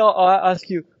 well, I'll ask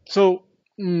you. So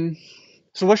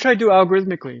what should I do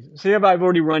algorithmically? Say if I've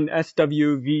already run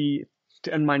SWV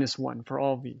to n minus 1 for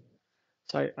all V.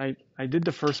 So I did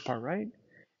the first part, right?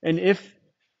 And if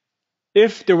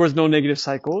there was no negative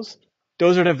cycles,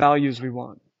 those are the values we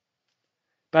want.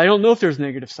 But I don't know if there's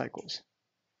negative cycles.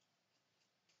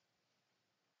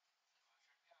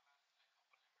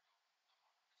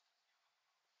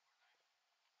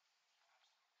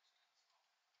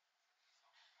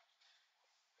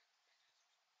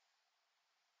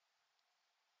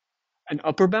 An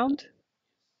upper bound?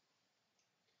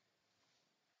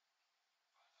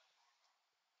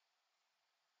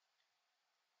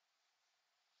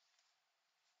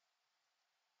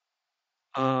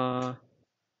 Uh,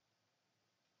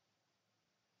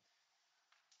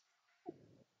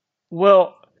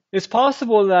 well, it's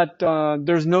possible that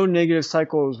there's no negative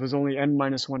cycles with only n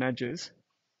minus 1 edges,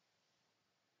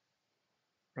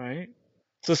 right?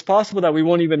 So it's possible that we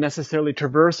won't even necessarily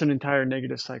traverse an entire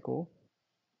negative cycle.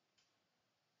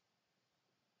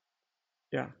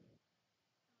 Yeah.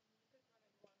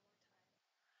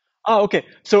 Oh, okay.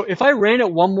 So if I ran it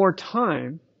one more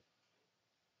time,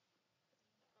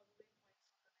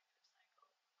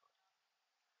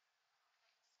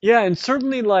 yeah, and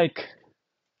certainly like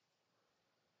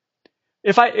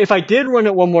if I did run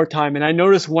it one more time and I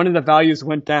noticed one of the values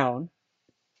went down,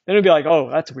 then it'd be like, oh,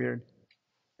 that's weird.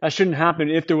 That shouldn't happen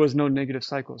if there was no negative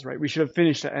cycles, right? We should have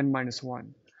finished at n minus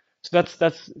 1. So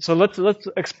so let's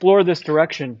explore this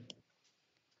direction.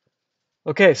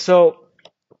 Okay, so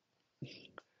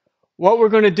what we're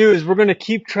going to do is we're going to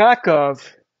keep track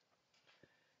of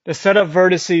the set of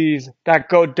vertices that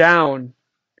go down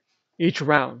each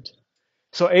round.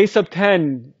 So a sub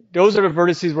 10, those are the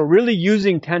vertices we're really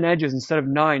using 10 edges instead of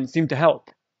 9 seem to help,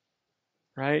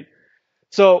 right?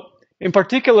 So in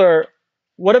particular,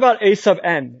 what about a sub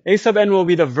n? A sub n will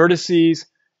be the vertices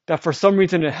that for some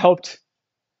reason it helped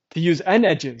to use n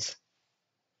edges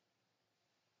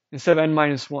instead of n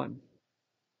minus 1.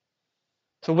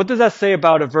 So what does that say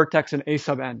about a vertex in a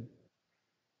sub n?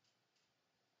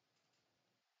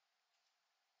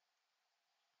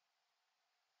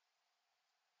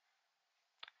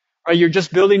 Right, you're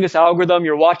just building this algorithm,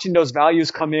 you're watching those values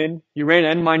come in, you ran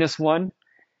n minus 1,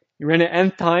 you ran it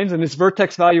n times, and this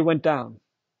vertex value went down.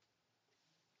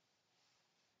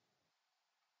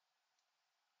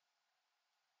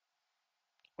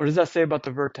 What does that say about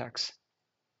the vertex?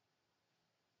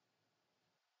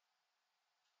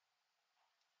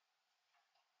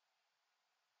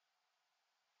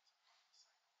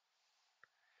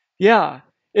 Yeah,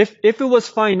 if it was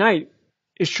finite,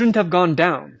 it shouldn't have gone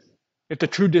down. If the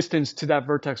true distance to that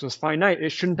vertex was finite, it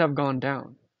shouldn't have gone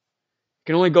down. It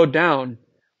can only go down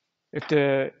if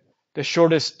the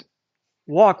shortest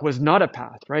walk was not a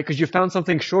path, right? Because you found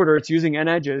something shorter, it's using n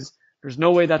edges. There's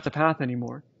no way that's a path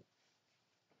anymore.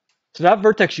 So that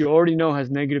vertex you already know has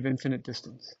negative infinite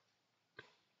distance.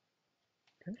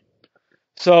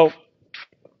 So,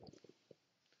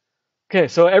 okay,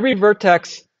 so every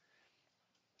vertex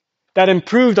that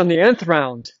improved on the nth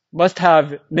round must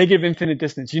have negative infinite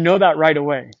distance. You know that right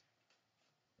away,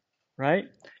 right?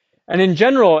 And in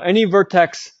general, any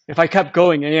vertex, if I kept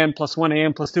going, an plus 1,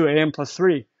 an plus 2, an plus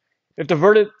 3, if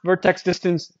the vertex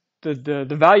distance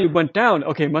the value went down,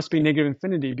 okay, it must be negative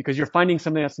infinity because you're finding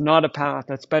something that's not a path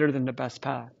that's better than the best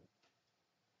path.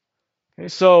 Okay,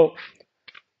 so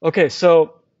okay,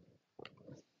 so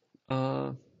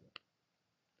uh,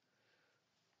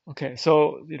 okay, so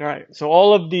all right, so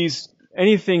all of these,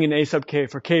 anything in A sub k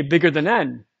for k bigger than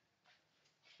n,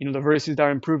 the vertices that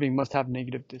are improving must have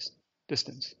negative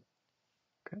distance.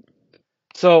 Okay,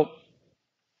 so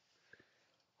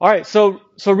all right, so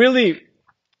really,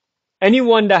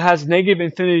 anyone that has negative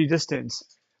infinity distance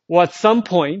will at some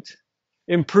point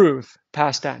improve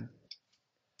past n.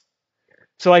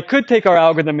 So I could take our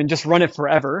algorithm and just run it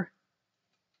forever,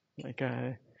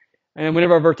 and then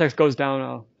whenever a vertex goes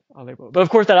down, I'll label it. But of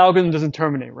course, that algorithm doesn't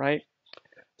terminate, right?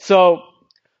 So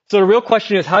the real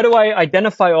question is, how do I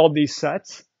identify all these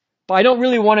sets? But I don't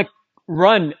really want to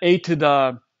run a to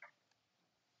the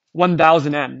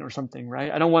 1000n or something,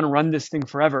 right? I don't want to run this thing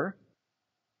forever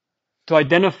to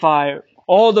identify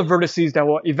all the vertices that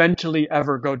will eventually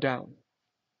ever go down.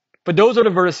 But those are the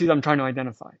vertices I'm trying to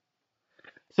identify.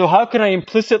 So how can I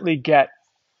implicitly get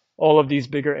all of these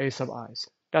bigger a sub i's?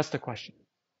 That's the question.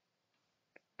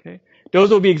 Okay, those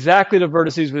will be exactly the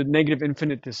vertices with negative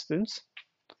infinite distance.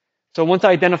 So once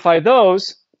I identify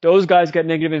those guys get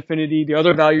negative infinity, the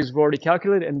other values we've already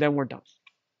calculated, and then we're done.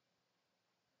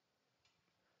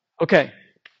 Okay.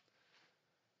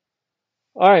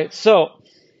 All right, so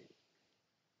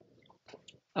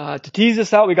to tease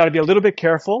this out, we got to be a little bit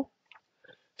careful.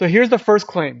 So here's the first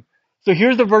claim. So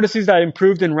here's the vertices that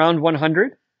improved in round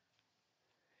 100.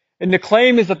 And the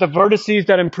claim is that the vertices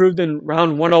that improved in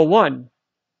round 101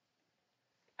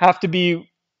 have to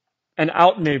be an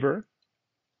out neighbor,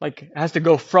 like it has to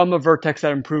go from a vertex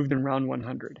that improved in round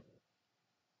 100.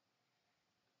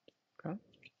 Okay.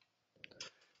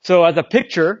 So as a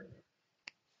picture,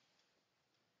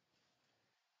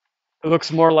 it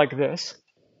looks more like this.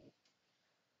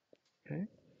 Okay.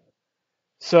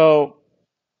 So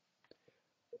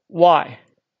why?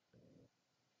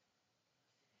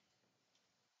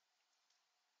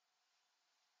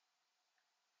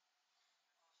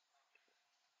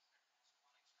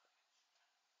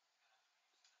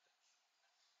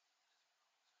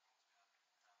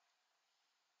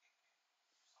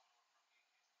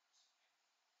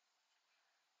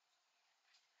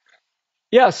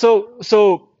 Yeah,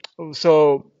 SWVK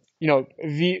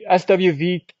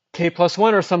plus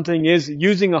one or something is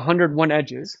using 101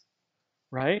 edges,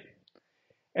 right?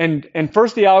 And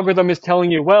first the algorithm is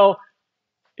telling you, well,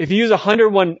 if you use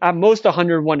 101 at most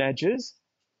 101 edges,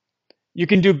 you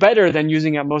can do better than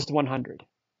using at most 100.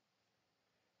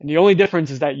 And the only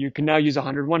difference is that you can now use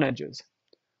 101 edges.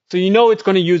 So you know it's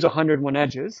going to use 101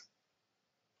 edges,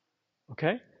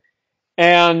 okay?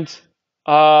 And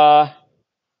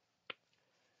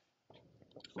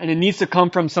it needs to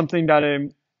come from something that so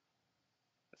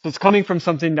it's coming from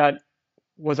something that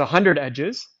was 100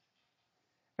 edges,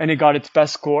 and it got its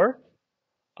best score.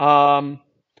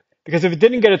 Because if it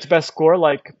didn't get its best score,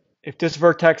 like if this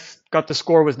vertex got the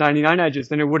score was 99 edges,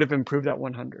 then it would have improved at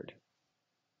 100.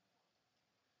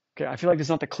 Okay, I feel like it's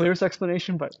not the clearest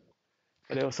explanation, but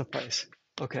it'll suffice.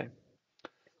 Okay.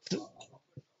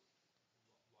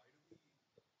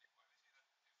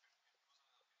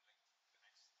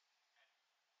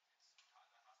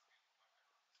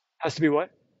 Has to be what?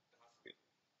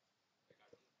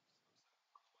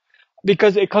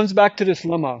 Because it comes back to this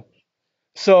lemma.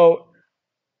 So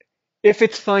if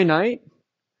it's finite,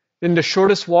 then the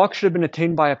shortest walk should have been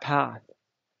attained by a path.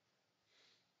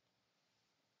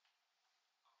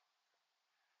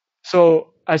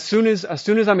 So as soon as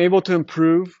I'm able to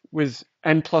improve with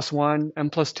n plus one,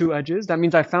 n plus two edges, that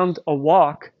means I found a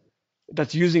walk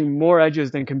that's using more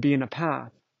edges than can be in a path.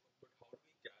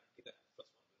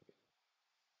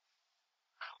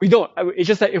 We don't. It's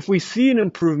just that if we see an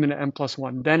improvement at n plus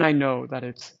one, then I know that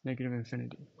it's negative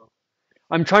infinity.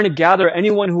 I'm trying to gather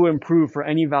anyone who will improve for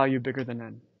any value bigger than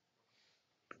n,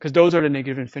 because those are the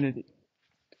negative infinity.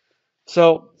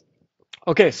 So,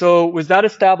 okay, so with that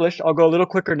established, I'll go a little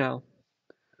quicker now.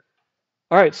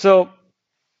 All right, so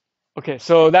okay,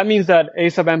 so that means that a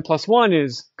sub n plus one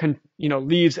is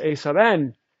leaves a sub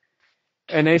n,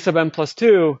 and a sub n plus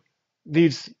two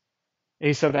leaves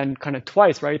a sub n kind of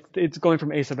twice, right? It's going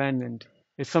from a sub n, and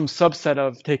it's some subset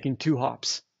of taking two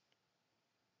hops.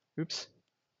 Oops.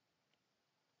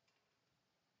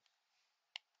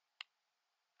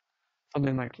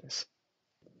 Something like this.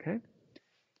 Okay.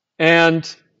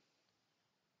 And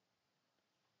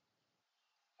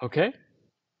okay.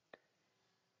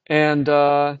 And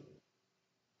okay,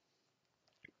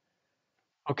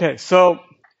 so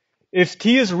if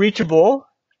T is reachable,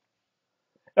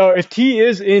 or if t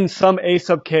is in some a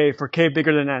sub k for k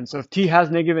bigger than n, so if t has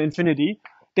negative infinity,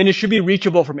 then it should be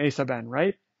reachable from a sub n,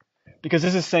 right? Because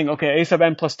this is saying, okay, a sub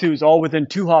n plus 2 is all within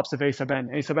 2 hops of a sub n.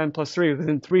 A sub n plus 3 is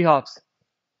within 3 hops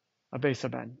of a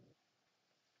sub n.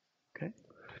 Okay,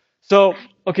 so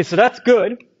that's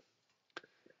good.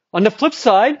 On the flip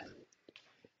side,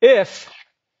 if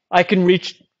I can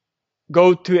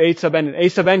go to a sub n and a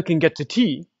sub n can get to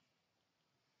t,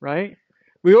 right?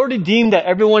 We already deemed that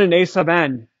everyone in a sub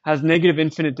n has negative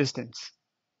infinite distance,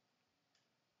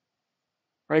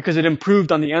 right? Because it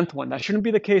improved on the nth one. That shouldn't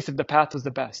be the case if the path was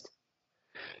the best.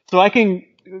 So I can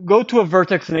go to a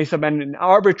vertex in a sub n in an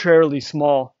arbitrarily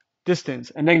small distance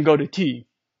and then go to t.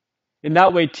 In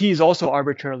that way, t is also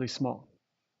arbitrarily small.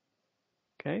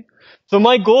 Okay? So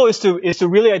my goal is to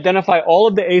really identify all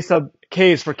of the a sub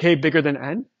k's for k bigger than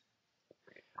n.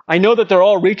 I know that they're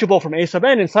all reachable from a sub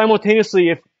n, and simultaneously,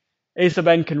 if a sub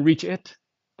n can reach it,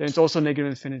 then it's also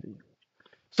negative infinity.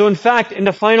 So in fact, in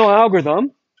the final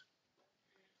algorithm,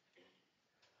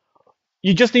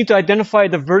 you just need to identify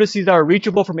the vertices that are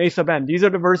reachable from a sub n. These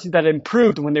are the vertices that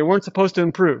improved when they weren't supposed to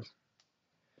improve.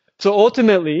 So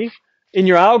ultimately, in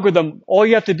your algorithm, all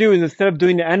you have to do is, instead of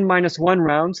doing the n minus 1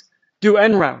 rounds, do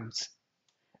n rounds.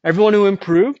 Everyone who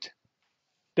improved,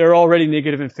 they're already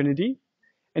negative infinity.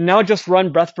 And now just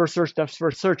run breadth first search, depth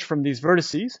first search from these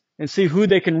vertices and see who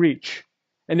they can reach.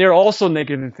 And they're also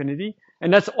negative infinity.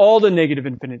 And that's all the negative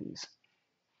infinities.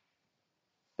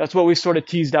 That's what we sort of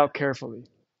teased out carefully.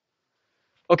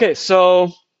 Okay, so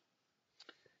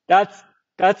that's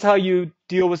how you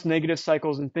deal with negative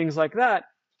cycles and things like that.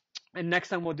 And next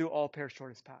time we'll do all pairs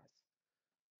shortest paths.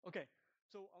 Okay,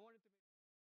 so I wanted to.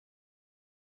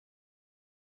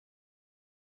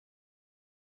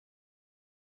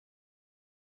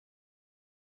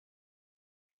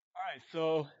 All right,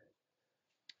 so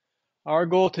our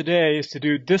goal today is to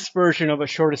do this version of a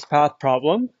shortest path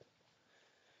problem.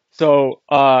 So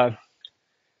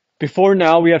before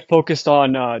now, we had focused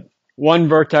on one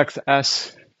vertex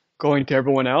S going to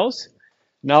everyone else.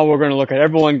 Now we're going to look at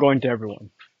everyone going to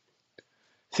everyone.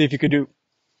 See if you could do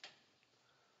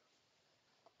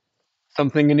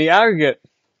something in the aggregate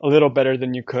a little better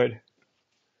than you could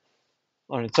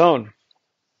on its own.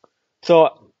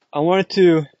 So I wanted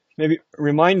to maybe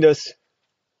remind us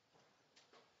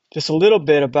just a little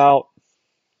bit about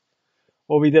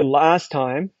what we did last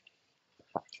time.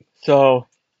 So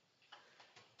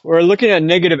we're looking at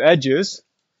negative edges,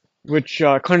 which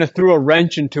kind of threw a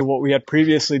wrench into what we had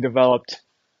previously developed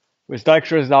with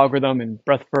Dijkstra's algorithm and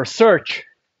breadth first search.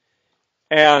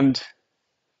 And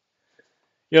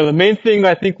the main thing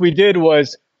I think we did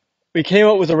was we came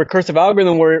up with a recursive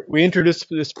algorithm where we introduced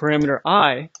this parameter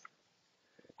I,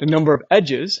 the number of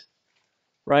edges,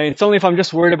 right? It's only if I'm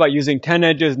just worried about using 10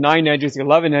 edges, 9 edges,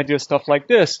 11 edges, stuff like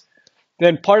this,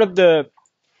 then part of the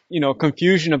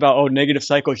confusion about, negative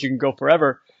cycles, you can go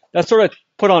forever, that's sort of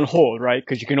put on hold, right?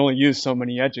 Because you can only use so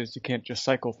many edges. You can't just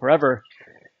cycle forever.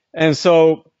 And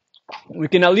so we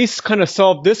can at least kind of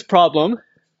solve this problem,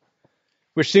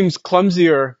 which seems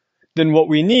clumsier than what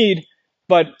we need.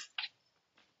 But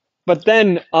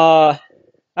then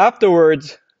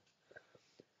afterwards,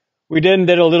 we then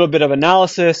did a little bit of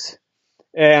analysis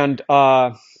and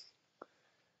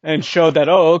showed that,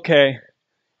 okay,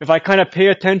 if I kind of pay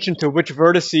attention to which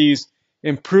vertices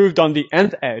improved on the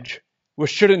nth edge,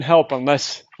 which shouldn't help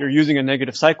unless you're using a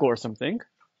negative cycle or something,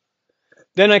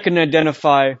 then I can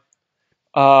identify,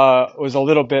 with a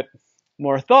little bit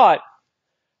more thought,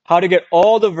 how to get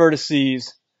all the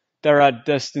vertices that are at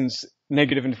distance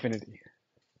negative infinity.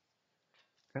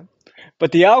 Okay?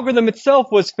 But the algorithm itself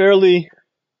was fairly,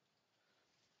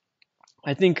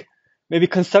 I think, maybe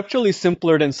conceptually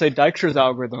simpler than, say, Dijkstra's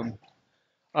algorithm,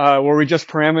 where we just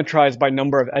parameterize by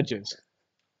number of edges.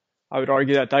 I would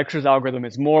argue that Dijkstra's algorithm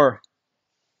is more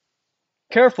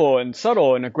careful and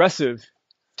subtle and aggressive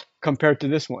compared to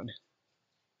this one,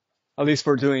 at least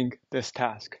for doing this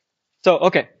task. So,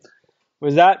 okay,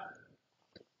 with that,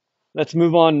 let's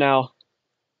move on now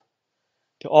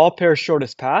to all pairs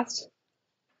shortest paths.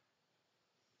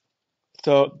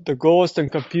 So the goal is to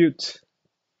compute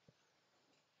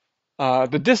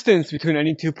the distance between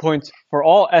any 2 points for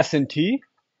all S and T.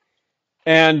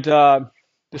 And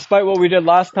despite what we did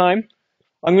last time,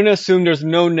 I'm going to assume there's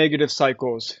no negative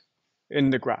cycles in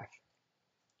the graph.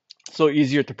 So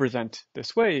easier to present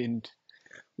this way. And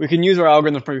we can use our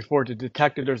algorithm from before to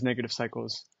detect if there's negative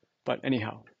cycles. But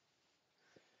anyhow.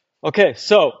 Okay,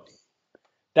 so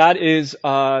that is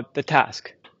the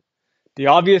task. The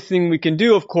obvious thing we can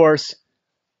do, of course,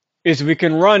 is we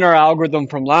can run our algorithm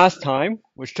from last time,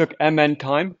 which took mn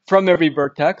time, from every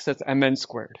vertex. That's mn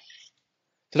squared.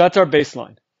 So that's our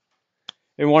baseline.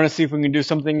 And we want to see if we can do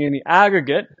something in the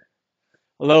aggregate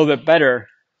a little bit better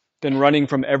than running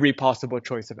from every possible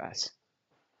choice of S.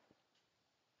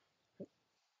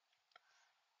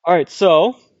 All right,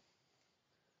 so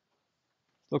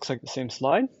looks like the same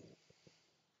slide.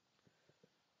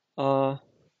 Uh,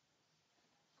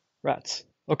 Rats.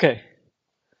 Okay.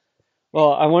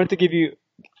 Well, I wanted to give you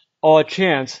all a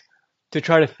chance to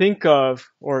try to think of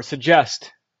or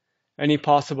suggest any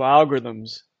possible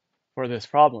algorithms for this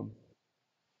problem.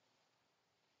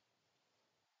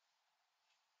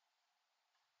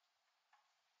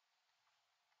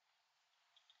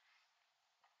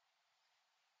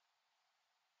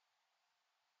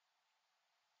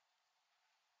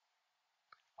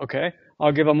 Okay,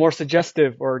 I'll give a more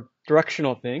suggestive or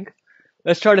directional thing.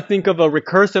 Let's try to think of a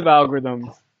recursive algorithm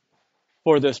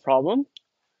for this problem,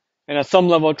 and at some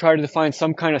level try to define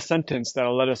some kind of sentence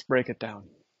that'll let us break it down.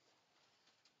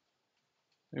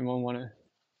 Anyone want to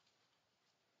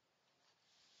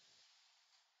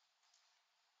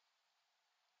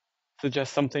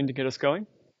suggest something to get us going?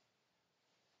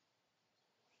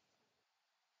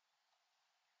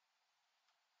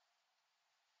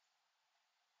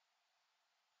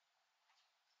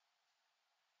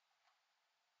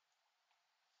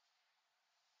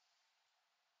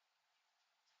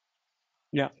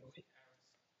 Yeah.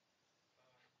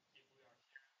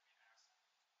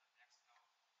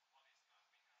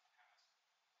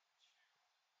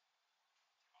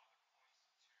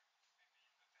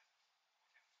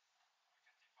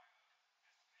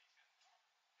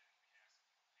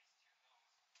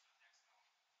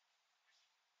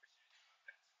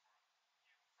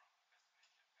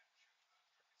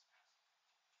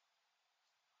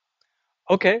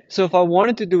 Okay, so if I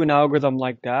wanted to do an algorithm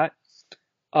like that,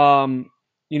 um,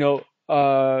 you know,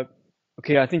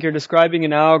 okay, I think you're describing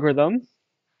an algorithm.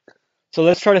 So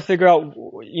let's try to figure out,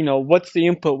 what's the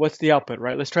input, what's the output,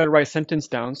 right? Let's try to write a sentence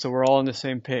down so we're all on the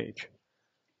same page.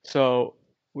 So,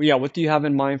 yeah, what do you have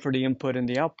in mind for the input and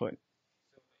the output?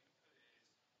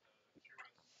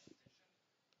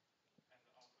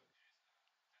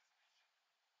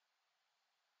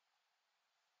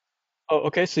 Oh,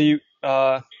 okay, so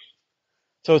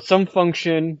it's some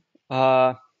function,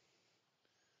 uh,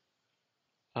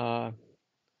 uh,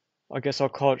 I guess I'll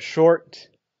call it short.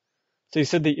 So you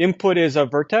said the input is a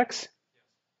vertex?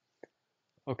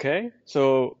 Okay,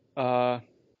 so,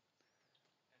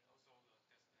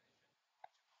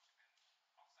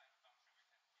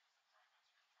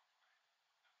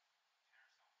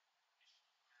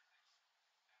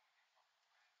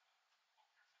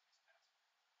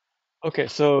 okay,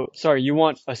 so, sorry, you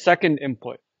want a second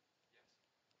input.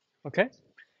 Okay,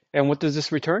 and what does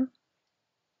this return?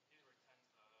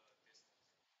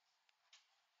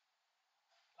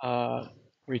 Uh,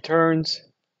 Returns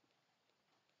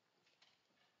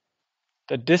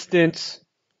the distance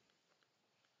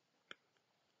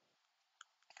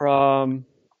from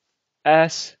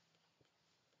S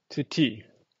to T.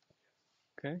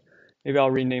 Okay, maybe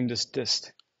I'll rename this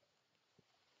dist.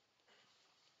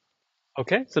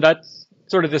 Okay, so that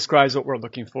sort of describes what we're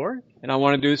looking for. And I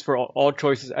want to do this for all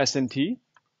choices S and T,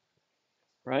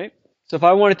 right? So if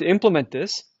I wanted to implement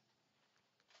this,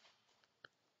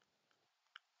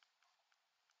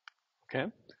 okay,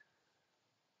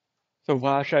 so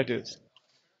how should I do this?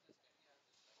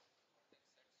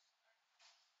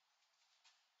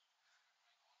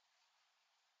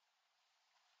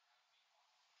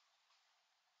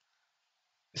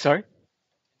 Sorry?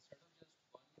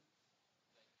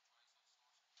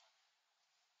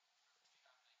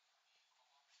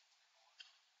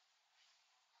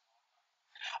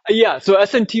 Yeah, so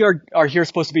S and T are here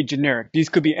supposed to be generic. These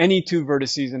could be any two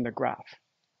vertices in the graph.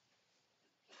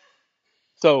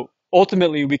 So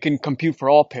ultimately we can compute for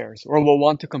all pairs, or we'll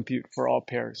want to compute for all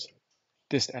pairs,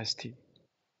 dist ST.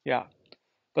 Yeah.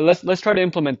 But let's try to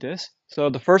implement this. So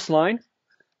the first line,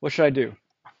 what should I do?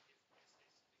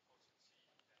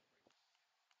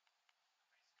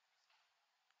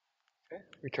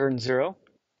 Return 0.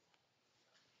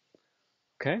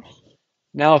 Okay.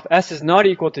 Now if S is not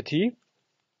equal to T,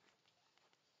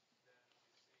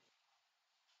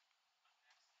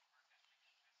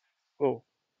 oh,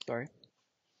 sorry.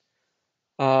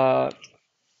 Uh,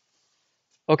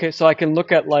 okay, so I can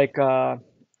look at like the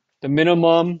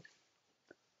minimum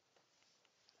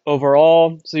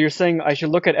overall. So you're saying I should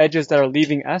look at edges that are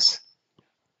leaving S.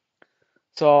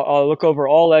 So I'll look over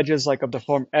all edges like of the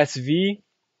form SV.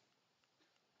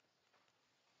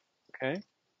 Okay.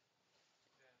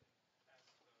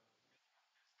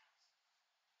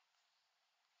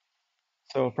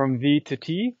 So from V to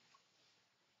T,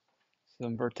 so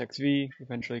then vertex V,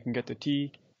 eventually you can get to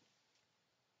T.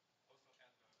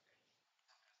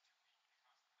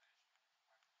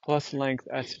 plus length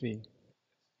SV.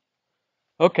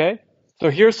 Okay, so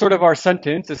here's sort of our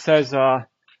sentence. It says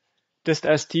dist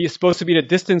st is supposed to be the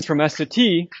distance from S to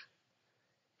T,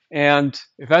 and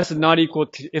if S is not equal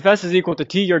to, if S is equal to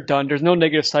T, you're done. There's no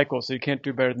negative cycle, so you can't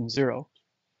do better than 0.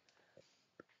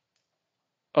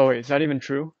 Oh wait, is that even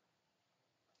true?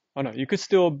 Oh no, you could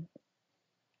still,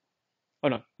 oh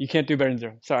no, you can't do better than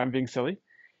 0. Sorry, I'm being silly.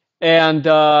 And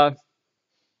if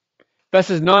S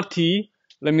is not T,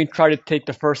 let me try to take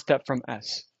the first step from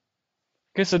S.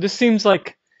 Okay, so this seems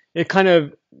like it kind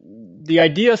of, the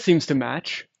idea seems to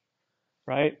match,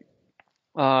 right?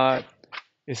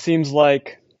 It seems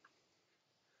like,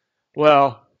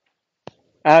 well,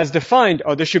 as defined,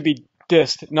 oh, this should be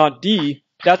dist, not d.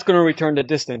 That's going to return the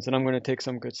distance, and I'm going to take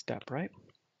some good step, right?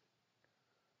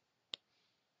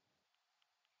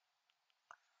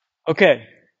 Okay.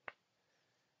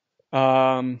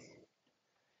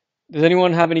 Does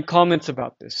anyone have any comments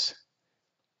about this?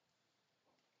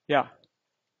 Yeah,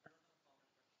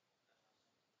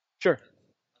 sure.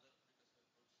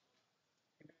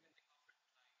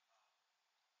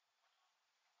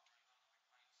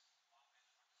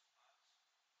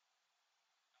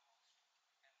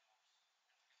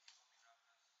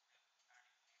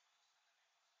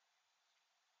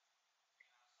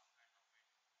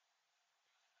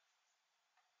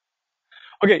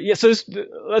 Okay, yeah. So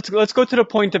let's go to the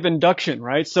point of induction,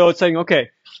 right? So it's saying,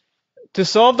 okay, to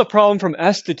solve the problem from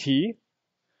S to T,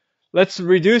 let's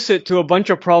reduce it to a bunch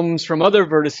of problems from other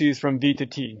vertices from V to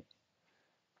T.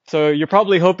 So you're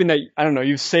probably hoping that, I don't know,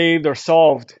 you've saved or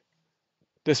solved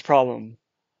this problem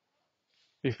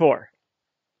before,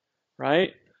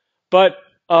 right? But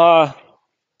of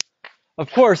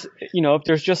course, if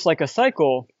there's just like a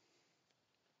cycle,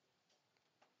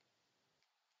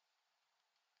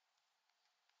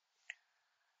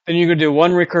 then you could do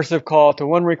one recursive call to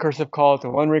one recursive call to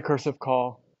one recursive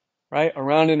call, right?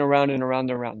 Around and around and around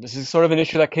and around. This is sort of an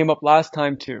issue that came up last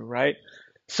time too, right?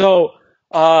 So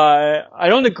I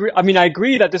don't agree. I mean, I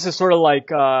agree that this is sort of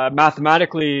like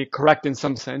mathematically correct in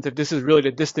some sense. If this is really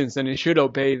the distance, then it should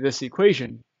obey this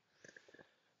equation.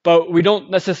 But we don't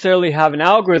necessarily have an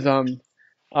algorithm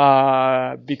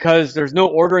because there's no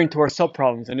ordering to our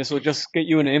subproblems, and this will just get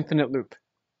you in an infinite loop.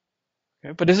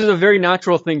 Okay? But this is a very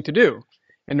natural thing to do.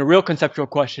 And the real conceptual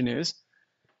question is,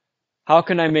 how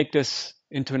can I make this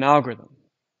into an algorithm?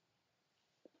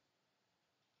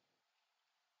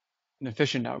 An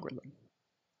efficient algorithm.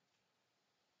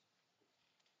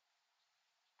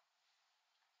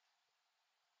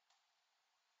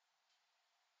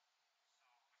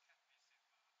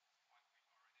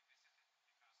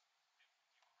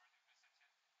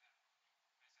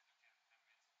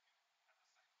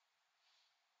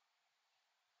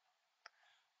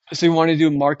 So you want to do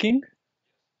marking?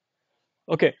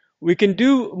 Okay, we can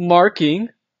do marking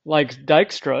like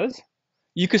Dijkstra's.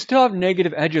 You could still have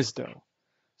negative edges though.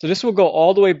 So this will go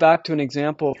all the way back to an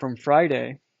example from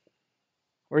Friday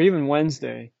or even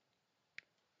Wednesday,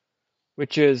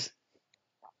 which is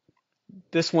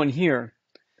this one here.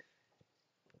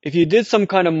 If you did some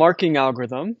kind of marking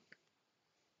algorithm,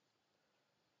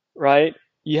 right,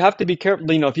 you have to be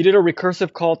careful. If you did a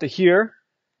recursive call to here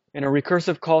and a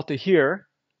recursive call to here,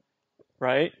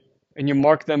 right, and you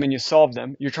mark them and you solve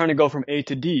them, you're trying to go from A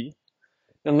to D.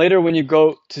 Then later when you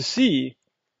go to C,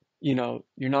 you're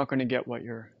not going to get what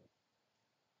you're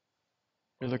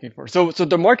looking for. So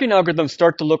the marking algorithms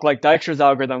start to look like Dijkstra's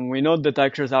algorithm. We know that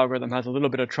Dijkstra's algorithm has a little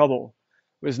bit of trouble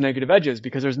with negative edges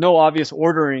because there's no obvious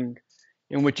ordering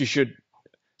in which you should.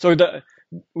 So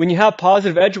when you have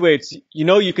positive edge weights,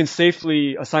 you can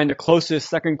safely assign the closest,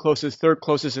 second closest, third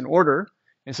closest in order.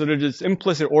 And so there's this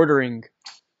implicit ordering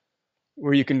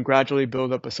where you can gradually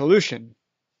build up a solution.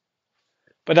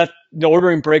 But that the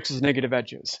ordering breaks with negative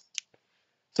edges.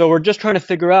 So we're just trying to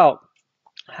figure out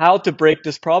how to break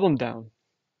this problem down.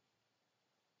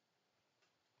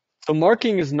 So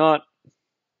marking is not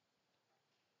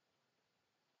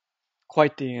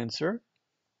quite the answer.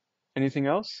 Anything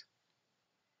else?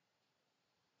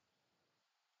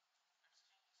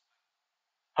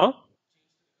 Huh?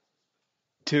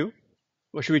 2?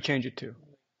 What should we change it to?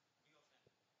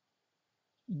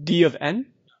 D of n?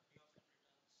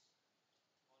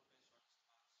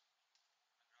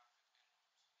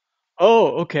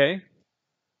 Oh, okay.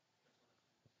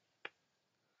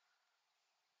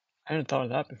 I hadn't thought of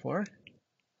that before.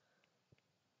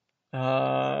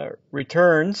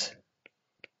 Returns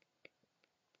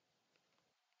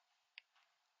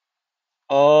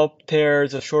all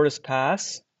pairs of shortest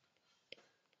paths.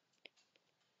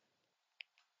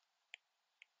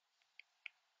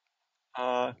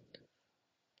 Uh,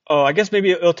 I guess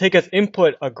maybe it'll take as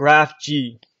input a graph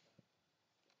G.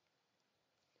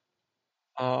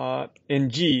 in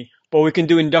G, but we can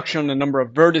do induction on the number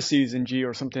of vertices in G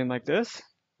or something like this.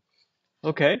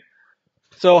 Okay.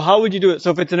 So how would you do it?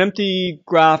 So if it's an empty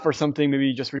graph or something, maybe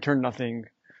you just return nothing.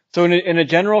 So in a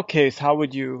general case, how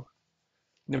would you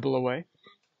nibble away?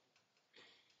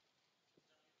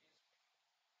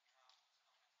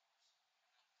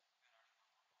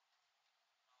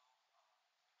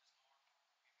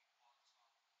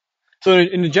 So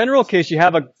in the general case, you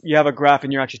have a graph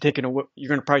and you're actually taking away, you're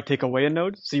going to probably take away a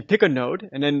node. So you pick a node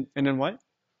and then what?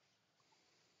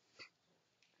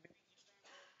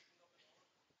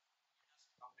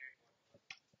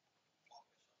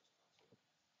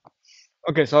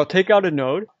 Okay, so I'll take out a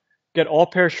node, get all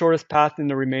pair shortest path in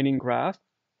the remaining graph,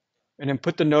 and then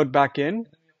put the node back in.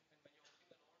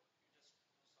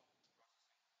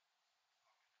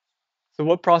 So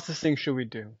what processing should we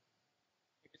do?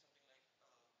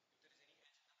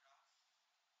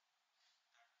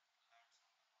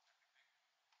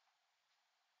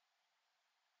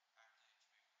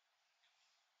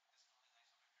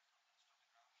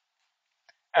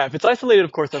 If it's isolated,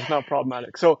 of course, that's not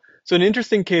problematic. So an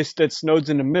interesting case that's nodes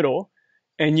in the middle,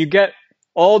 and you get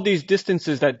all these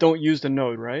distances that don't use the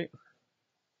node, right?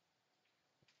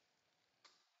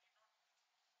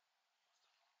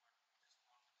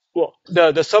 Well,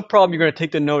 the subproblem, you're going to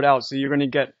take the node out, so you're going to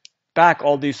get back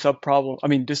all these subproblem, I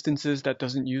mean, distances that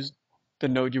doesn't use the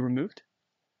node you removed.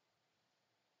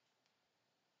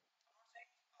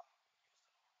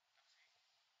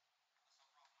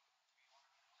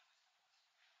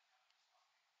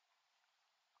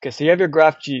 Okay, so you have your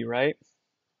graph G, right?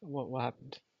 What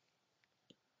happened?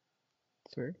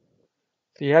 Sorry.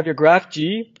 So you have your graph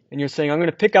G, and you're saying I'm going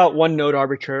to pick out one node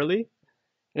arbitrarily,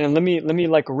 and then let me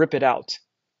like rip it out.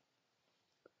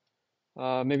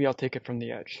 Maybe I'll take it from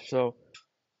the edge. So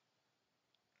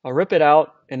I'll rip it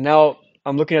out, and now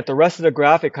I'm looking at the rest of the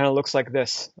graph. It kind of looks like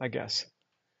this, I guess,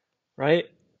 right?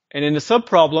 And in the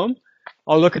subproblem,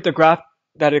 I'll look at the graph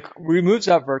that it removes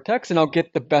that vertex, and I'll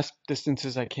get the best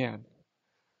distances I can.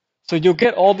 So you'll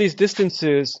get all these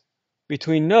distances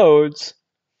between nodes,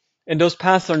 and those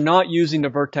paths are not using the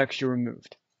vertex you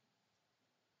removed.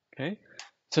 Okay?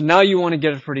 So now you want to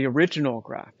get it for the original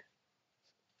graph.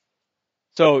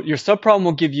 So your subproblem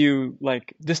will give you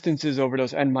like distances over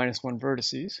those n minus 1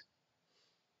 vertices.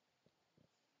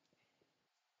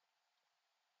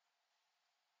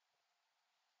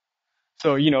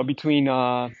 So,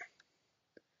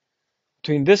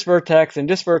 between this vertex and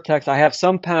this vertex, I have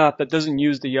some path that doesn't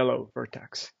use the yellow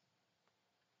vertex.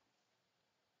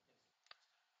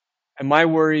 And my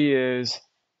worry is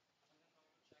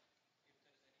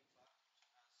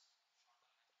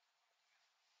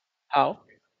how?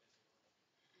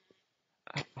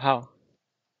 How?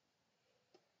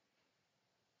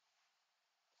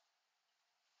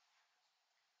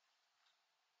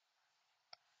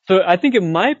 So I think it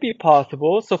might be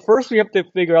possible. So first we have to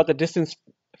figure out the distance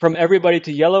from everybody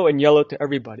to yellow and yellow to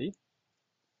everybody.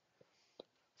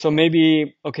 So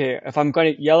maybe, okay, if I'm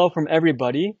going to yellow from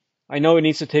everybody, I know it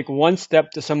needs to take one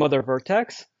step to some other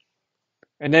vertex,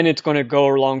 and then it's going to go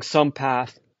along some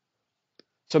path.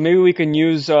 So maybe we can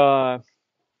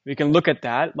we can look at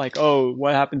that, like, oh,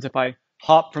 what happens if I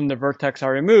hop from the vertex I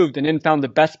removed and then found the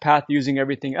best path using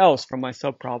everything else from my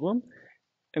subproblem,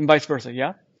 and vice versa,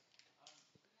 yeah?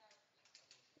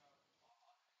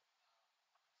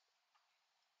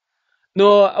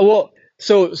 No, well,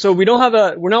 so we don't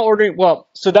have we're not ordering, well,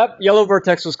 so that yellow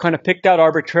vertex was kind of picked out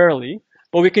arbitrarily,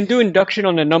 but we can do induction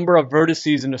on the number of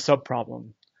vertices in the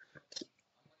subproblem.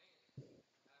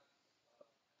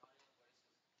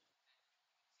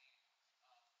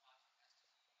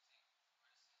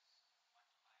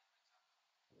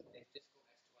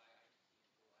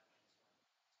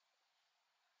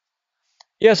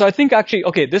 Yeah, so I think actually,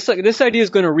 okay, this idea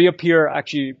is going to reappear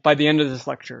actually by the end of this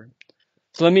lecture.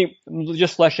 So let me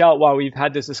just flesh out while we've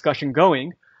had this discussion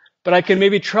going. But I can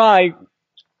maybe try,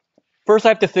 first I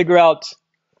have to figure out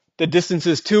the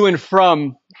distances to and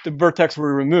from the vertex we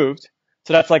removed.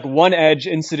 So that's like one edge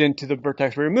incident to the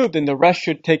vertex we removed, and the rest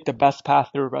should take the best path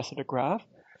through the rest of the graph.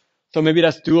 So maybe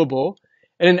that's doable.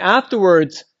 And then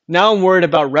afterwards, now I'm worried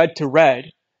about red to red,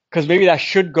 because maybe that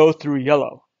should go through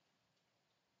yellow,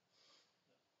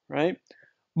 right?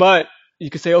 But you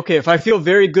could say, okay, if I feel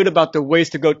very good about the ways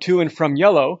to go to and from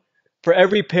yellow, for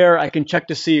every pair I can check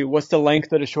to see what's the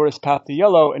length of the shortest path to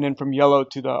yellow, and then from yellow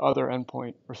to the other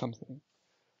endpoint or something.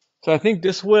 So I think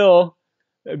this will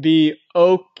be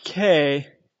okay,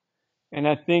 and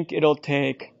I think it'll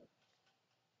take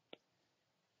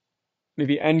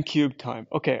maybe n cubed time.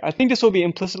 Okay, I think this will be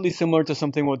implicitly similar to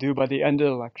something we'll do by the end of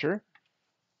the lecture,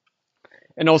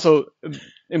 and also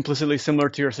implicitly similar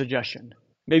to your suggestion.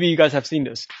 Maybe you guys have seen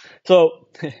this. So,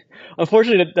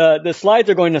 unfortunately, the slides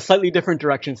are going in a slightly different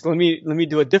direction. So let me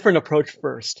do a different approach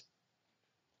first.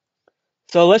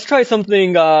 So let's try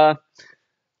something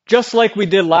just like we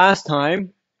did last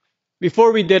time.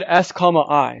 Before we did s comma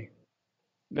I,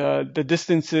 the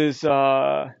distances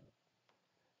from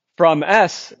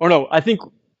s, or no, I think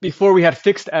before we had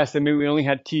fixed s, and maybe we only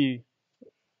had t.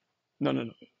 No, no,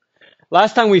 no.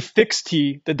 Last time we fixed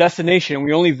t, the destination,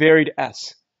 we only varied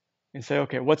s and say,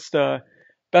 okay, what's the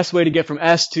best way to get from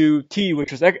s to t,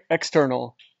 which is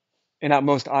external, and at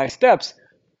most I steps.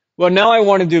 Well, now I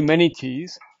want to do many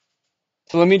t's,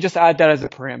 so let me just add that as a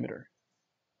parameter.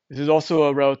 This is also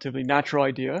a relatively natural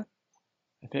idea,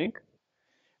 I think.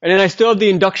 And then I still have the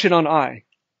induction on I,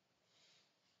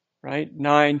 right?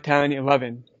 9, 10,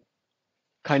 11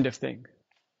 kind of thing.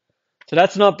 So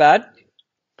that's not bad.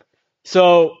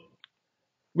 So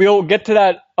we'll get to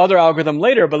that other algorithm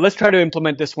later, but let's try to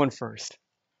implement this one first.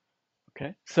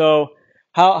 Okay, so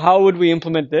how would we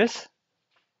implement this?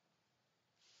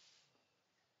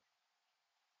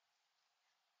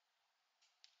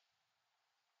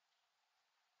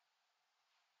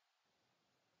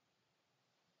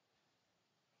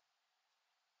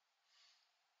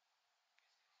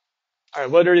 All right,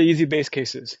 what are the easy base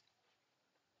cases?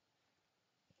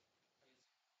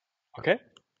 Okay,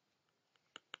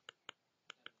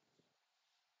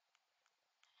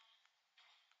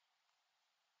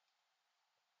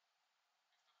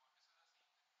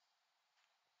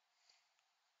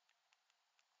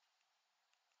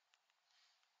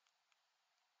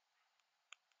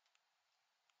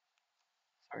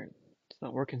 sorry, it's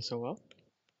not working so well.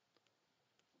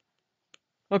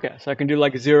 Okay, so I can do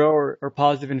like 0 or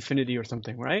positive infinity or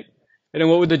something, right? And then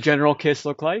what would the general case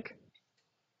look like?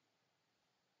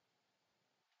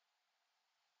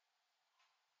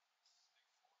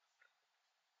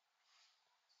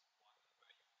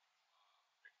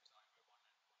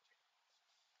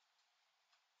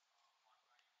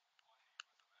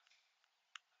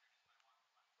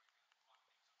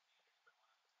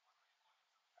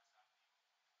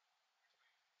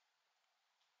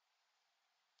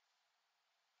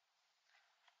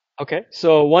 Okay,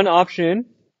 so one option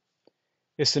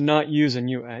is to not use a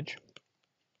new edge,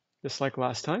 just like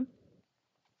last time.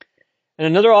 And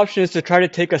another option is to try to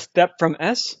take a step from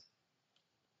S.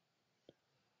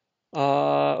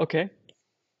 Okay,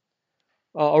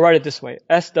 I'll write it this way.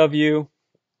 SW,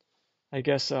 I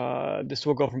guess this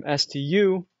will go from S to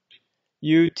U,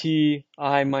 UT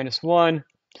I minus 1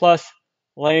 plus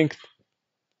length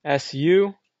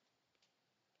SU.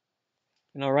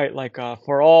 And I'll write like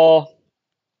for all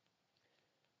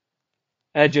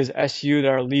edges SU that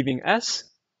are leaving S.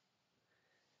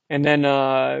 And then,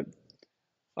 okay,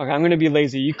 I'm going to be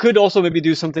lazy. You could also maybe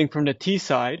do something from the T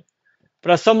side,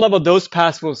 but at some level, those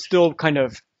paths will still kind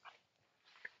of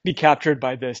be captured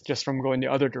by this just from going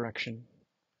the other direction.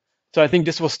 So I think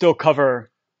this will still cover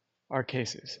our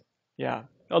cases. Yeah.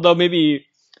 Although maybe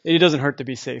it doesn't hurt to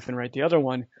be safe and write the other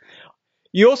one.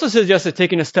 You also suggested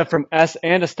taking a step from S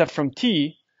and a step from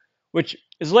T, which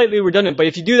is slightly redundant, but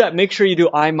if you do that, make sure you do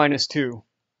I minus 2.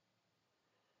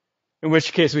 In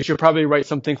which case, we should probably write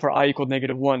something for I equal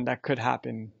negative 1. That could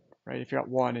happen, right? If you're at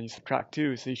 1 and you subtract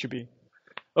 2, so you should be...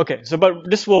 Okay, so but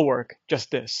this will work, just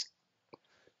this.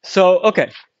 So,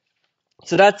 okay.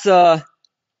 So that's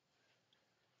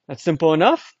simple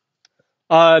enough.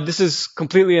 This is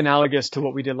completely analogous to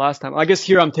what we did last time. I guess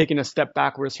here I'm taking a step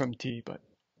backwards from T, but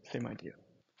same idea.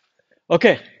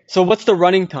 Okay, so what's the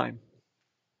running time?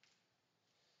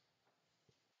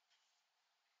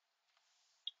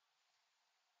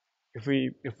 If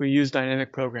we use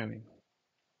dynamic programming?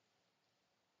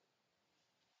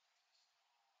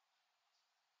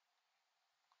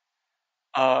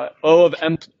 O of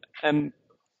m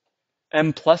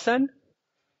plus n?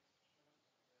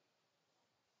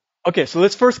 Okay, so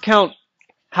let's first count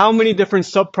how many different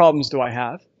subproblems do I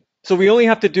have. So we only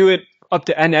have to do it up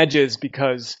to n edges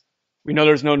because we know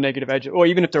there's no negative edge, or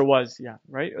even if there was, yeah,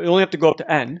 right? We only have to go up to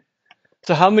n.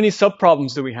 So how many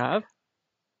subproblems do we have?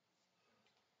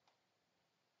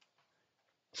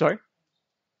 Sorry?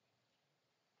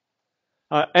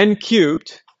 N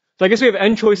cubed. So I guess we have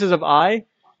n choices of I,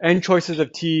 n choices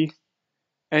of t,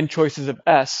 n choices of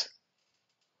s.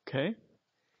 Okay?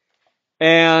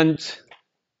 And,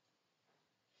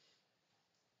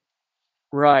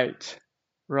 right,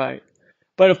 right.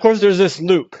 But of course there's this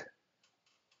loop,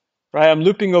 right? I'm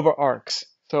looping over arcs.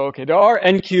 So, okay, there are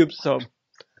n cubes, so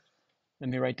let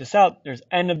me write this out. There's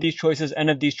n of these choices, n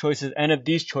of these choices, n of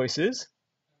these choices.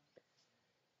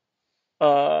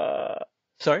 Uh,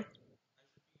 sorry?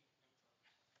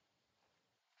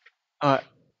 Uh,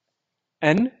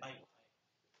 n?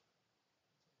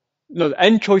 No, the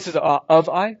n choices of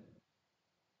I.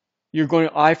 You're going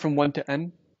I from 1 to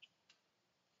n.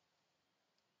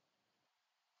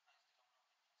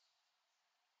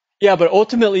 Yeah, but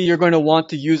ultimately you're going to want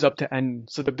to use up to n.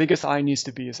 So the biggest I needs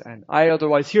to be is n. I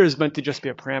otherwise here is meant to just be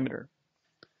a parameter.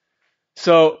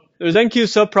 So there's NQ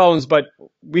subproblems, but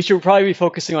we should probably be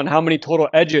focusing on how many total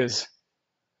edges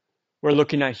we're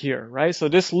looking at here, right? So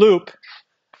this loop,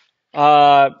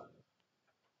 I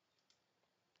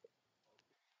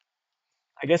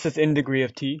guess it's in degree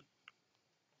of t.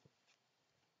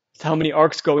 It's how many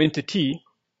arcs go into t.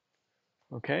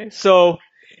 Okay, so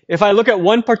if I look at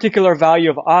one particular value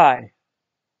of I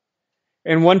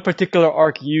and one particular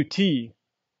arc ut,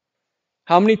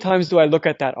 how many times do I look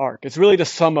at that arc? It's really the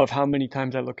sum of how many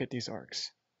times I look at these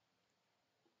arcs.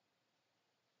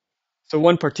 So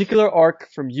one particular arc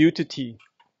from u to t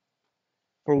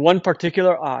for one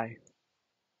particular I,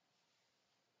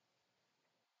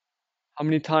 how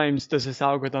many times does this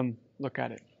algorithm look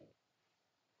at it?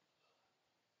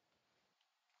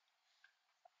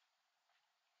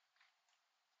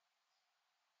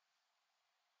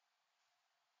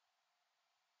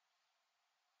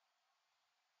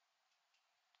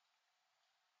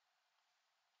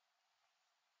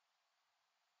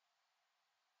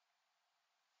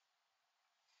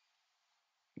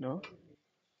 No?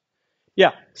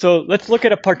 Yeah, so let's look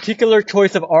at a particular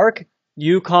choice of arc,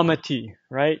 u comma t,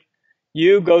 right?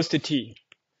 U goes to t.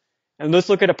 And let's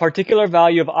look at a particular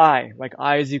value of I, like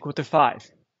I is equal to 5.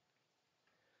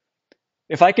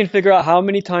 If I can figure out how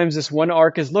many times this one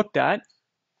arc is looked at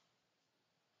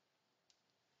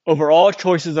over all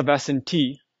choices of S and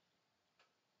T,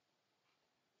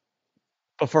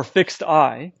 but for fixed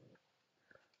I,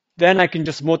 then I can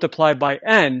just multiply by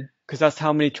n, because that's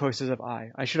how many choices of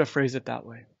I. I should have phrased it that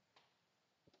way.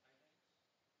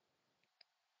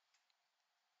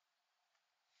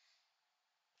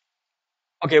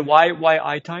 Okay, why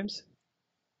I times?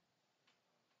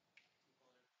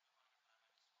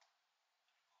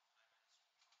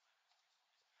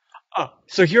 Oh,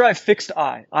 so here I fixed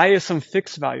I. I is some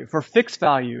fixed value. For fixed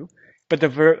value, but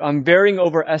I'm varying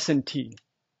over S and T.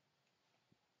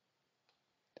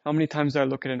 How many times do I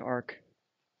look at an arc?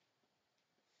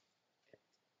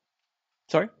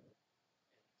 Sorry?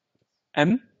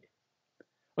 M?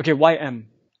 Okay, why M?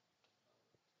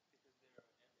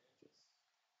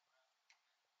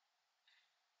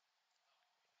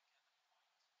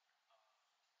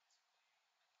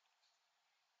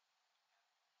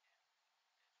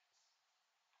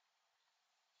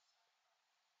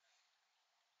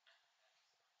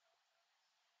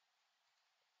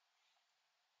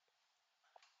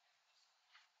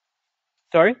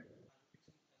 Sorry?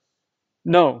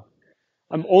 No.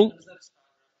 I'm only,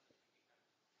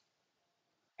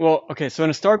 well, okay, so in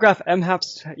a star graph, M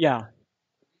has, yeah.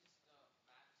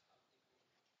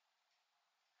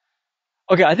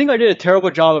 Okay, I think I did a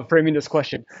terrible job of framing this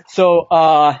question. So,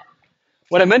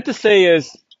 what I meant to say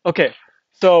is, okay,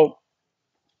 so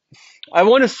I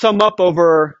want to sum up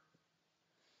over,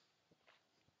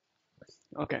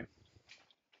 okay.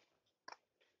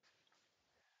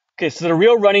 Okay, so the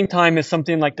real running time is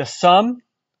something like the sum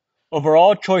over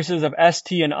all choices of S,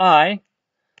 T, and I,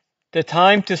 the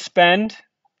time to spend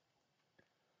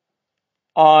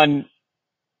on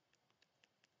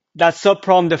that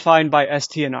subproblem defined by S,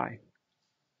 T, and I.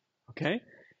 Okay?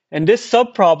 And this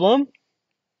subproblem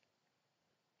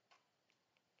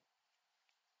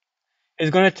is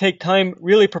going to take time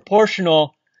really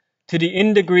proportional to the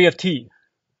in degree of T.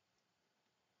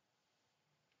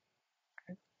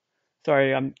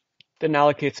 Sorry, I didn't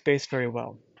allocate space very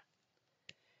well.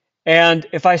 And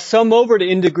if I sum over the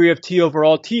in degree of T over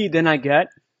all T, then I get,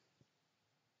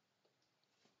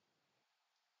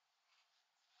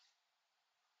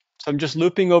 so I'm just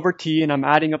looping over T and I'm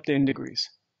adding up the in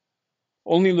degrees.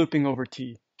 Only looping over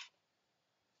T.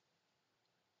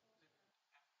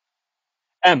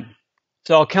 M.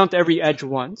 So I'll count every edge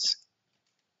once.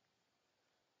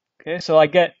 Okay, so I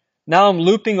get, now I'm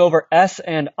looping over S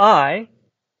and I,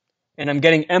 and I'm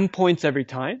getting M points every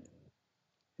time.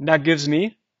 And that gives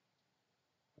me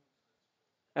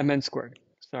Mn squared.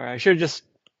 Sorry, I should have just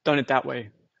done it that way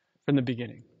from the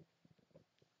beginning.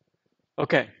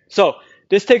 Okay, so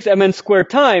this takes Mn squared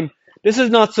time. This is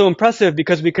not so impressive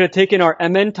because we could have taken our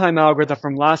Mn time algorithm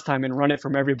from last time and run it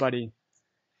from everybody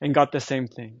and got the same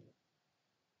thing.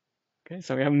 Okay,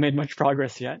 so we haven't made much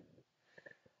progress yet.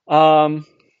 All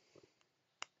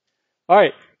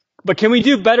right, but can we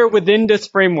do better within this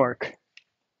framework?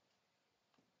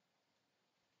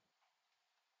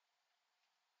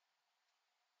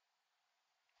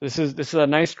 This is a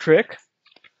nice trick.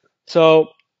 So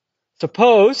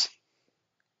suppose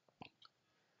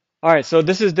All right, so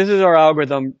this is our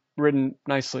algorithm written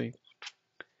nicely.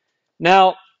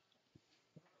 Now,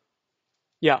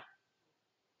 yeah,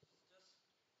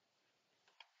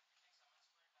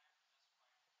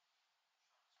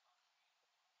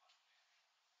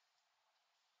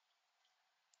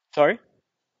 sorry.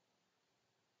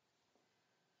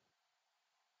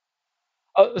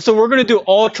 So we're going to do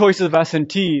all choices of S and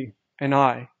T and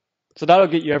I. So that'll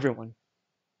get you everyone.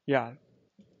 Yeah.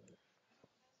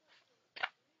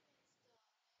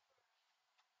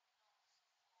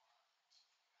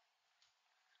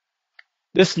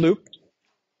 This loop,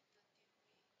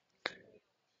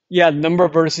 yeah, number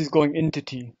of vertices going into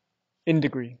T in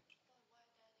degree.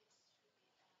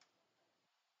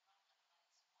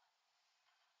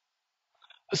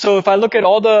 So if I look at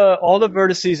all the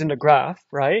vertices in the graph,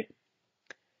 right?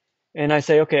 And I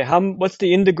say, okay, what's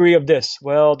the in degree of this?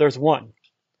 Well, there's one.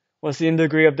 What's the in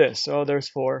degree of this? Oh, there's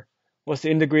four. What's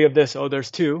the in degree of this? Oh,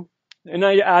 there's two. And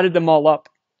I added them all up,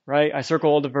 right? I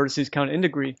circle all the vertices, count in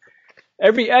degree.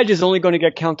 Every edge is only going to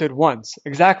get counted once,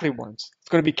 exactly once. It's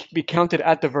going to be counted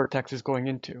at the vertex it's going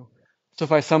into. So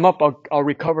if I sum up, I'll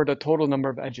recover the total number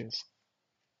of edges.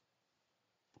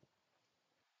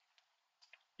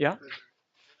 Yeah?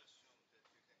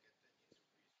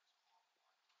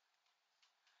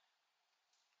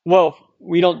 Well,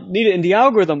 we don't need it in the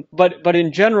algorithm, but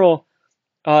in general,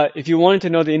 if you wanted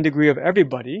to know the in degree of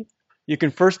everybody, you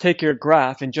can first take your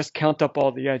graph and just count up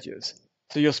all the edges.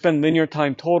 So you'll spend linear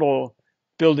time total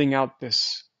building out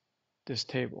this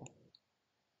table.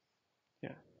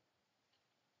 Yeah.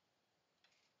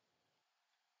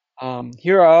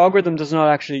 Here our algorithm does not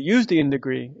actually use the in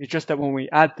degree. It's just that when we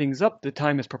add things up, the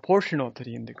time is proportional to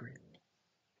the in degree.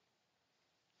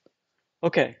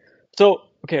 Okay. So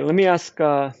okay, let me ask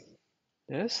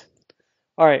this.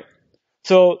 All right.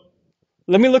 So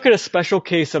let me look at a special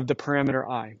case of the parameter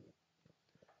I.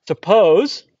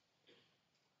 Suppose,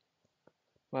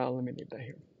 well, let me leave that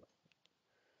here.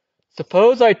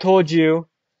 Suppose I told you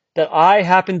that I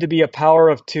happen to be a power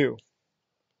of 2.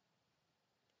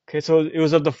 Okay, so it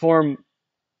was of the form,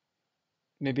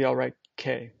 maybe I'll write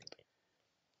k.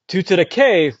 2 to the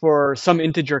k for some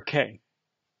integer k.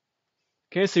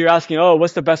 Okay, so you're asking, oh,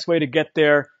 what's the best way to get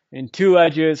there in 2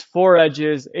 edges, 4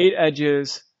 edges, 8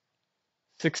 edges,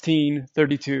 16,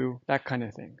 32, that kind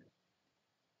of thing.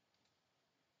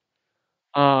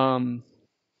 Um,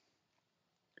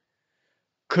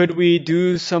 could we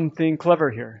do something clever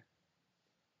here?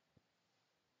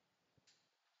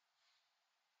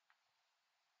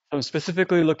 I'm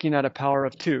specifically looking at a power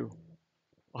of 2,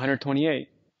 128.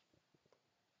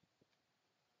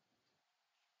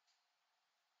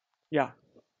 Yeah.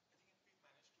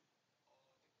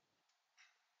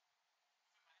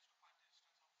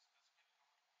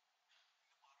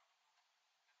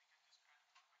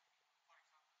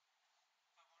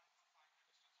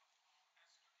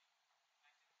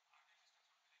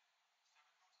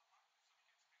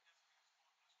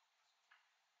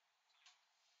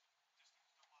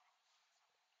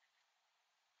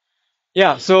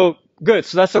 Yeah, so good.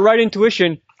 So that's the right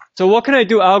intuition. So what can I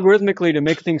do algorithmically to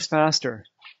make things faster?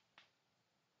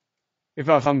 If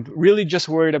I'm really just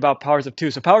worried about powers of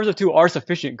 2. So powers of 2 are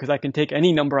sufficient because I can take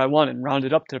any number I want and round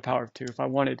it up to the power of 2 if I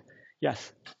wanted.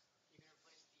 Yes.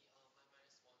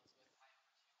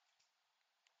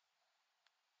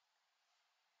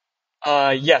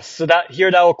 Yes. So that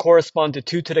will correspond to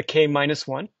 2 to the k minus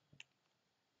 1.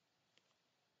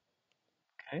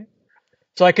 Okay.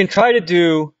 So I can try to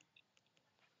do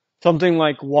something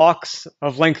like walks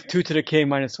of length 2 to the k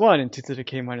minus 1 and 2 to the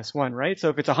k minus 1, right? So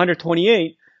if it's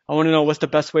 128, I want to know what's the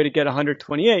best way to get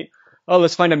 128. Oh,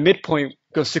 let's find a midpoint.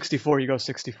 Go 64, you go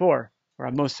 64. Or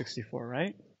at most 64,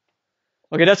 right?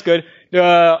 Okay, that's good.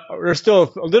 There's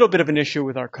still a little bit of an issue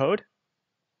with our code.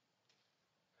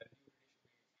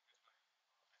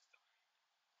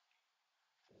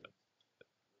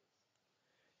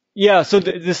 Yeah, so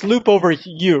this loop over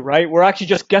U, right? We're actually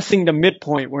just guessing the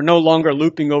midpoint. We're no longer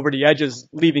looping over the edges,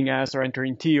 leaving S or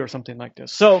entering T or something like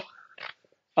this. So,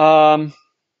 um,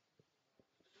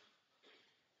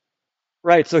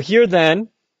 right. So here then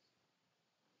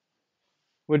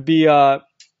would be a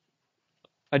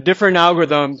different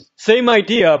algorithm, same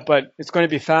idea, but it's going to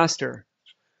be faster.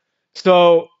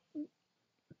 So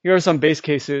here are some base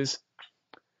cases.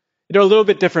 They're a little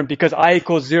bit different because I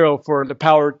equals 0 for the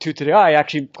power 2 to the I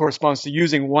actually corresponds to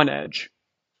using one edge,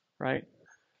 right?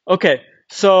 Okay,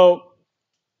 so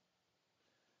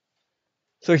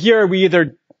here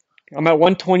I'm at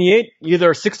 128,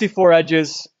 either 64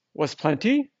 edges was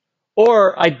plenty,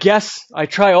 or I guess I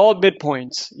try all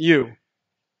midpoints, U,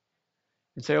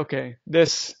 and say, okay,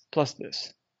 this plus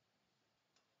this.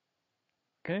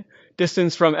 Okay,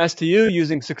 distance from S to U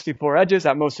using 64 edges,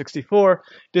 at most 64.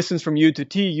 Distance from U to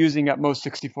T using at most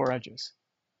 64 edges.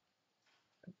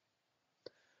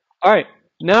 All right,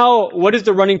 now what is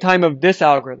the running time of this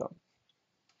algorithm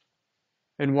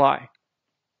and why?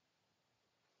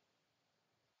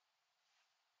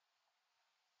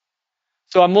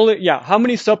 So I'm only, yeah, how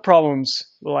many subproblems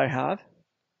will I have?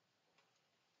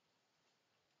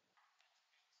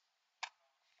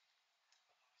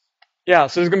 Yeah,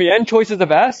 so there's going to be n choices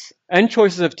of S, n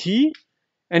choices of T,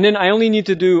 and then I only need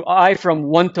to do I from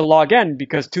 1 to log n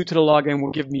because 2 to the log n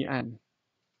will give me n.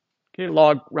 Okay,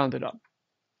 log rounded up.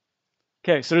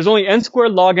 Okay, so there's only n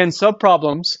squared log n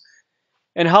subproblems.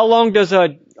 And how long does a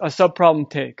subproblem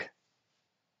take?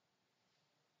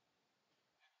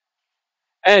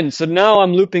 N. So now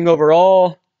I'm looping over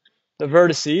all the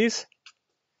vertices.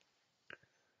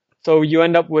 So you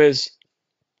end up with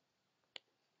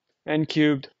n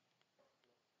cubed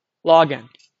log n.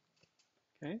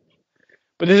 Okay,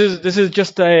 but this is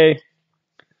just a,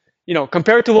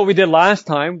 compared to what we did last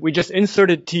time, we just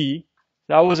inserted t.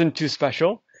 That wasn't too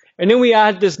special. And then we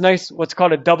add this nice, what's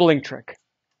called a doubling trick.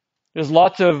 There's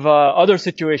lots of other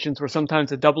situations where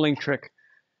sometimes a doubling trick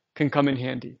can come in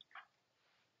handy.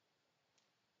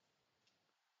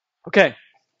 Okay.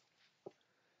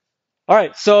 All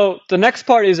right. So the next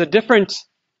part is a different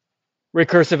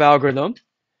recursive algorithm,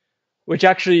 which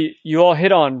actually you all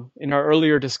hit on in our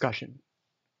earlier discussion.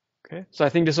 Okay. So I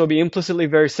think this will be implicitly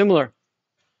very similar.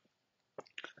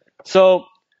 So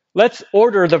let's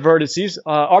order the vertices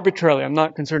arbitrarily. I'm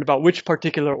not concerned about which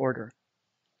particular order.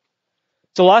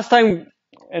 So last time,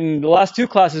 in the last two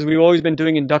classes, we've always been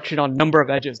doing induction on number of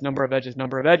edges, number of edges,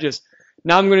 number of edges.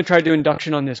 Now I'm going to try to do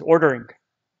induction on this ordering.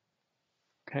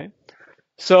 Okay.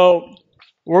 So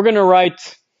we're going to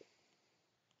write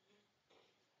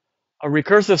a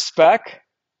recursive spec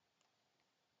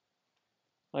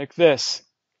like this.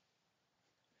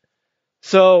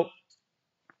 So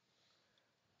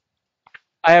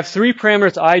I have three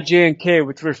parameters I, j, and k,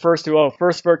 which refers to,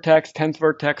 first vertex, 10th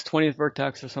vertex, 20th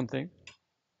vertex, or something.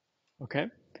 Okay.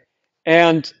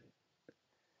 And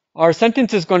our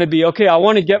sentence is going to be, okay, I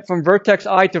want to get from vertex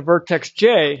I to vertex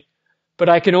j, but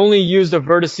I can only use the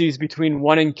vertices between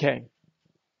 1 and k.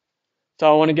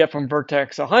 So I want to get from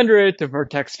vertex 100 to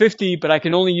vertex 50, but I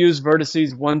can only use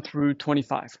vertices 1 through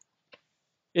 25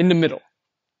 in the middle.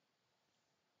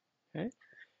 Okay.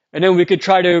 And then we could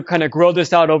try to kind of grow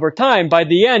this out over time. By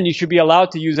the end, you should be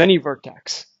allowed to use any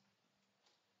vertex.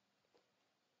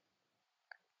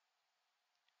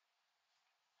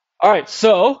 All right,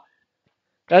 so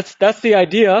that's the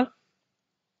idea.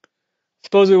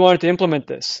 Suppose we wanted to implement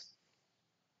this.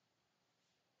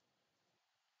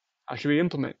 How should we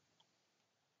implement?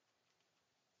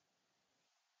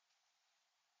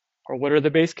 Or what are the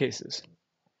base cases?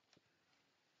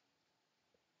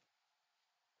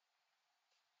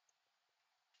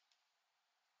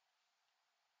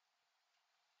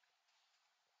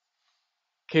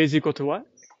 K is equal to what?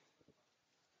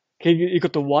 K equal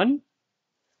to 1?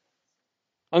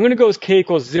 I'm going to go with k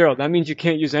equals 0. That means you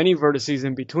can't use any vertices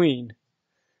in between.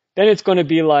 Then it's going to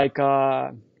be like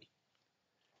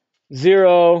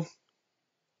 0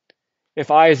 if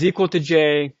I is equal to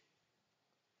j.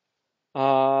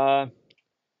 The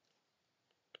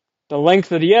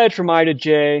length of the edge from I to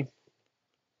j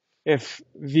if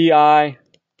vi,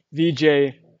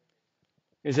 vj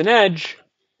is an edge,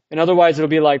 and otherwise it'll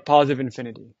be like positive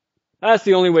infinity. That's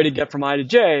the only way to get from I to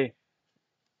j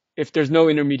if there's no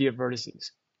intermediate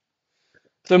vertices.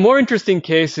 The more interesting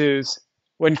case is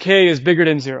when k is bigger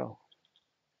than 0.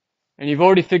 And you've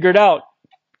already figured out,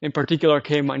 in particular,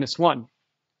 k minus 1.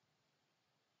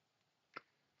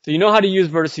 So you know how to use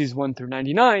vertices 1 through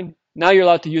 99. Now you're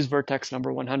allowed to use vertex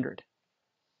number 100.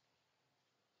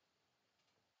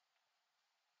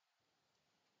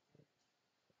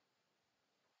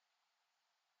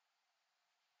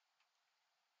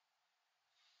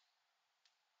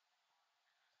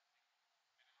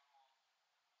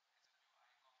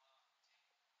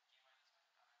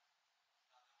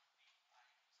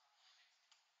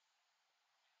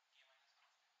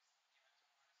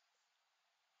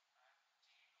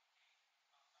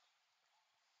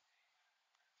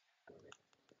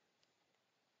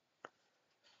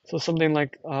 So something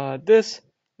like this,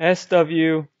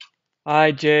 SW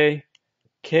IJ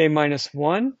k minus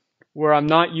 1, where I'm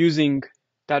not using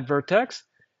that vertex.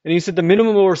 And you said the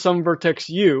minimum over some vertex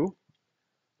u,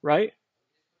 right?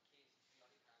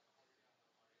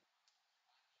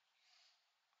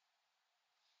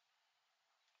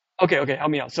 Okay,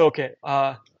 help me out. So, okay,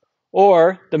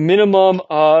 or the minimum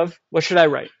of, what should I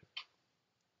write?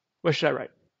 What should I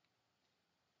write?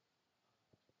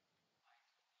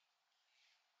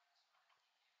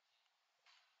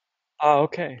 Ah,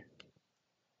 okay.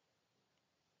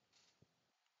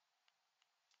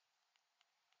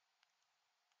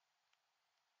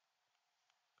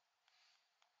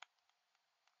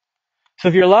 So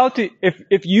if you're allowed to,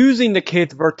 if using the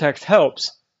kth vertex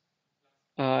helps,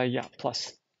 yeah,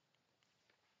 plus.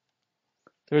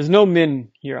 There's no min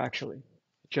here actually.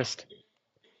 Just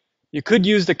you could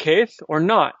use the kth or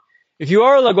not. If you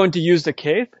are going to use the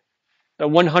kth, the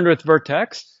 100th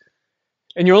vertex,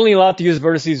 and you're only allowed to use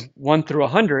vertices 1 through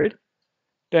 100,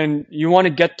 then you want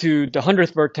to get to the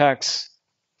 100th vertex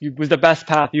with the best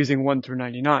path using 1 through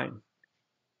 99.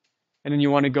 And then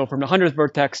you want to go from the 100th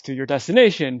vertex to your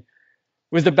destination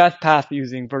with the best path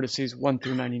using vertices 1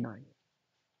 through 99.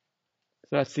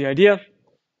 So that's the idea.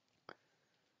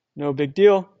 No big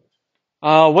deal.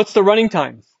 What's the running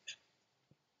time?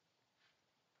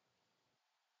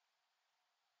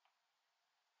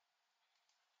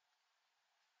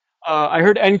 I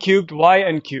heard n cubed. Why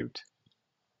n cubed?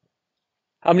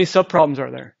 How many subproblems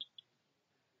are there?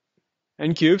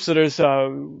 N cubed. So there's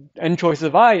n choices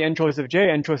of I, n choices of j,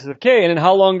 n choices of k. And then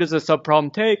how long does a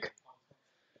subproblem take?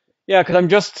 Yeah, because I'm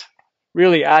just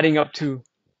really adding up two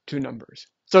numbers.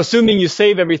 So assuming you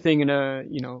save everything in a,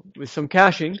 with some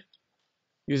caching,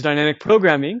 use dynamic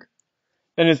programming,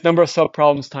 then it's number of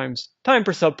subproblems times time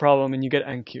per subproblem, and you get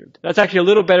n cubed. That's actually a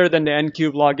little better than the n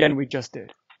cubed log n we just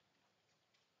did.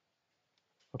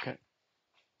 Okay.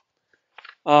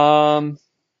 Um,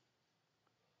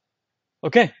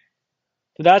 okay.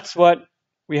 So that's what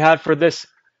we had for this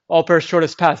all pairs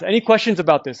shortest path. Any questions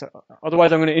about this?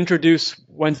 Otherwise, I'm going to introduce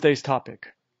Wednesday's topic.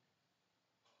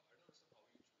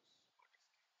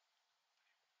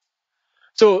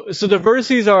 So the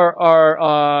vertices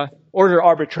are ordered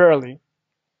arbitrarily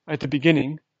at the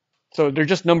beginning. So they're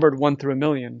just numbered 1 through a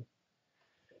million.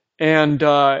 And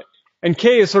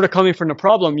k is sort of coming from the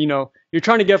problem, you're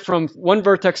trying to get from one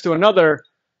vertex to another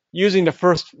using the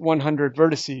first 100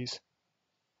 vertices.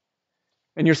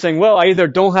 And you're saying, well, I either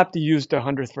don't have to use the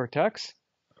 100th vertex,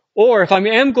 or if I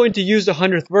am going to use the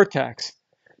 100th vertex,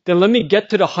 then let me get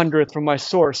to the 100th from my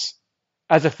source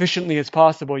as efficiently as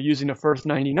possible using the first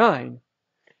 99.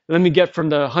 Let me get from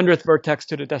the 100th vertex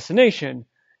to the destination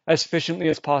as efficiently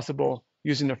as possible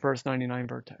using the first 99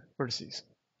 vertices.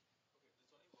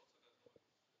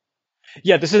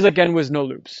 Yeah, this is again with no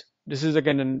loops. This is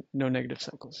again no negative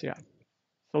cycles. Yeah,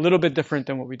 a little bit different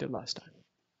than what we did last time.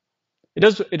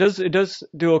 It does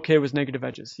do okay with negative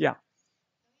edges. Yeah.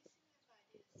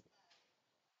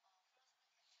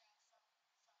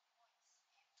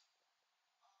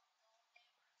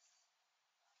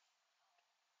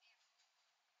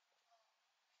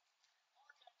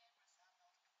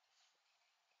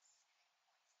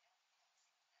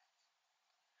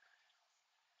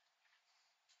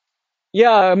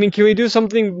 Yeah, I mean, can we do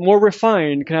something more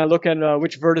refined? Can I look at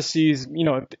which vertices,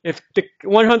 if the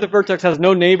 100th vertex has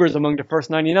no neighbors among the first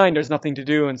 99, there's nothing to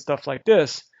do and stuff like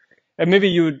this. And maybe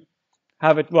you would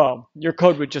have it, well, your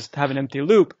code would just have an empty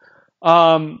loop.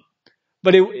 Um,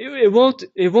 but it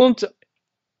won't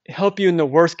help you in the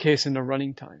worst case in the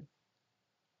running time.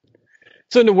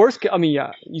 So in the worst case, I mean,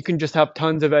 yeah, you can just have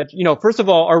tons of edge. First of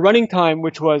all, our running time,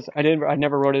 which was, I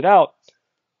never wrote it out,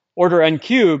 order n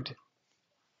cubed,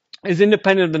 is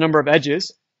independent of the number of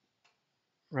edges,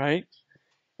 right?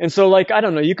 And so, like, I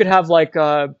don't know, you could have like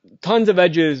tons of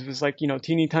edges with like,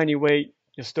 teeny tiny weight,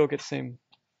 you'll still get the same.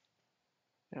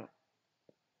 Yeah.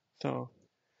 So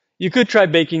you could try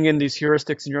baking in these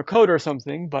heuristics in your code or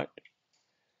something, but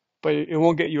it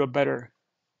won't get you a better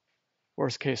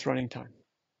worst case running time.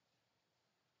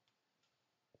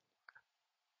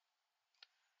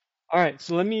 All right,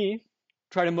 so let me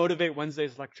try to motivate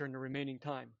Wednesday's lecture in the remaining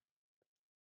time.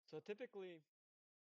 So typically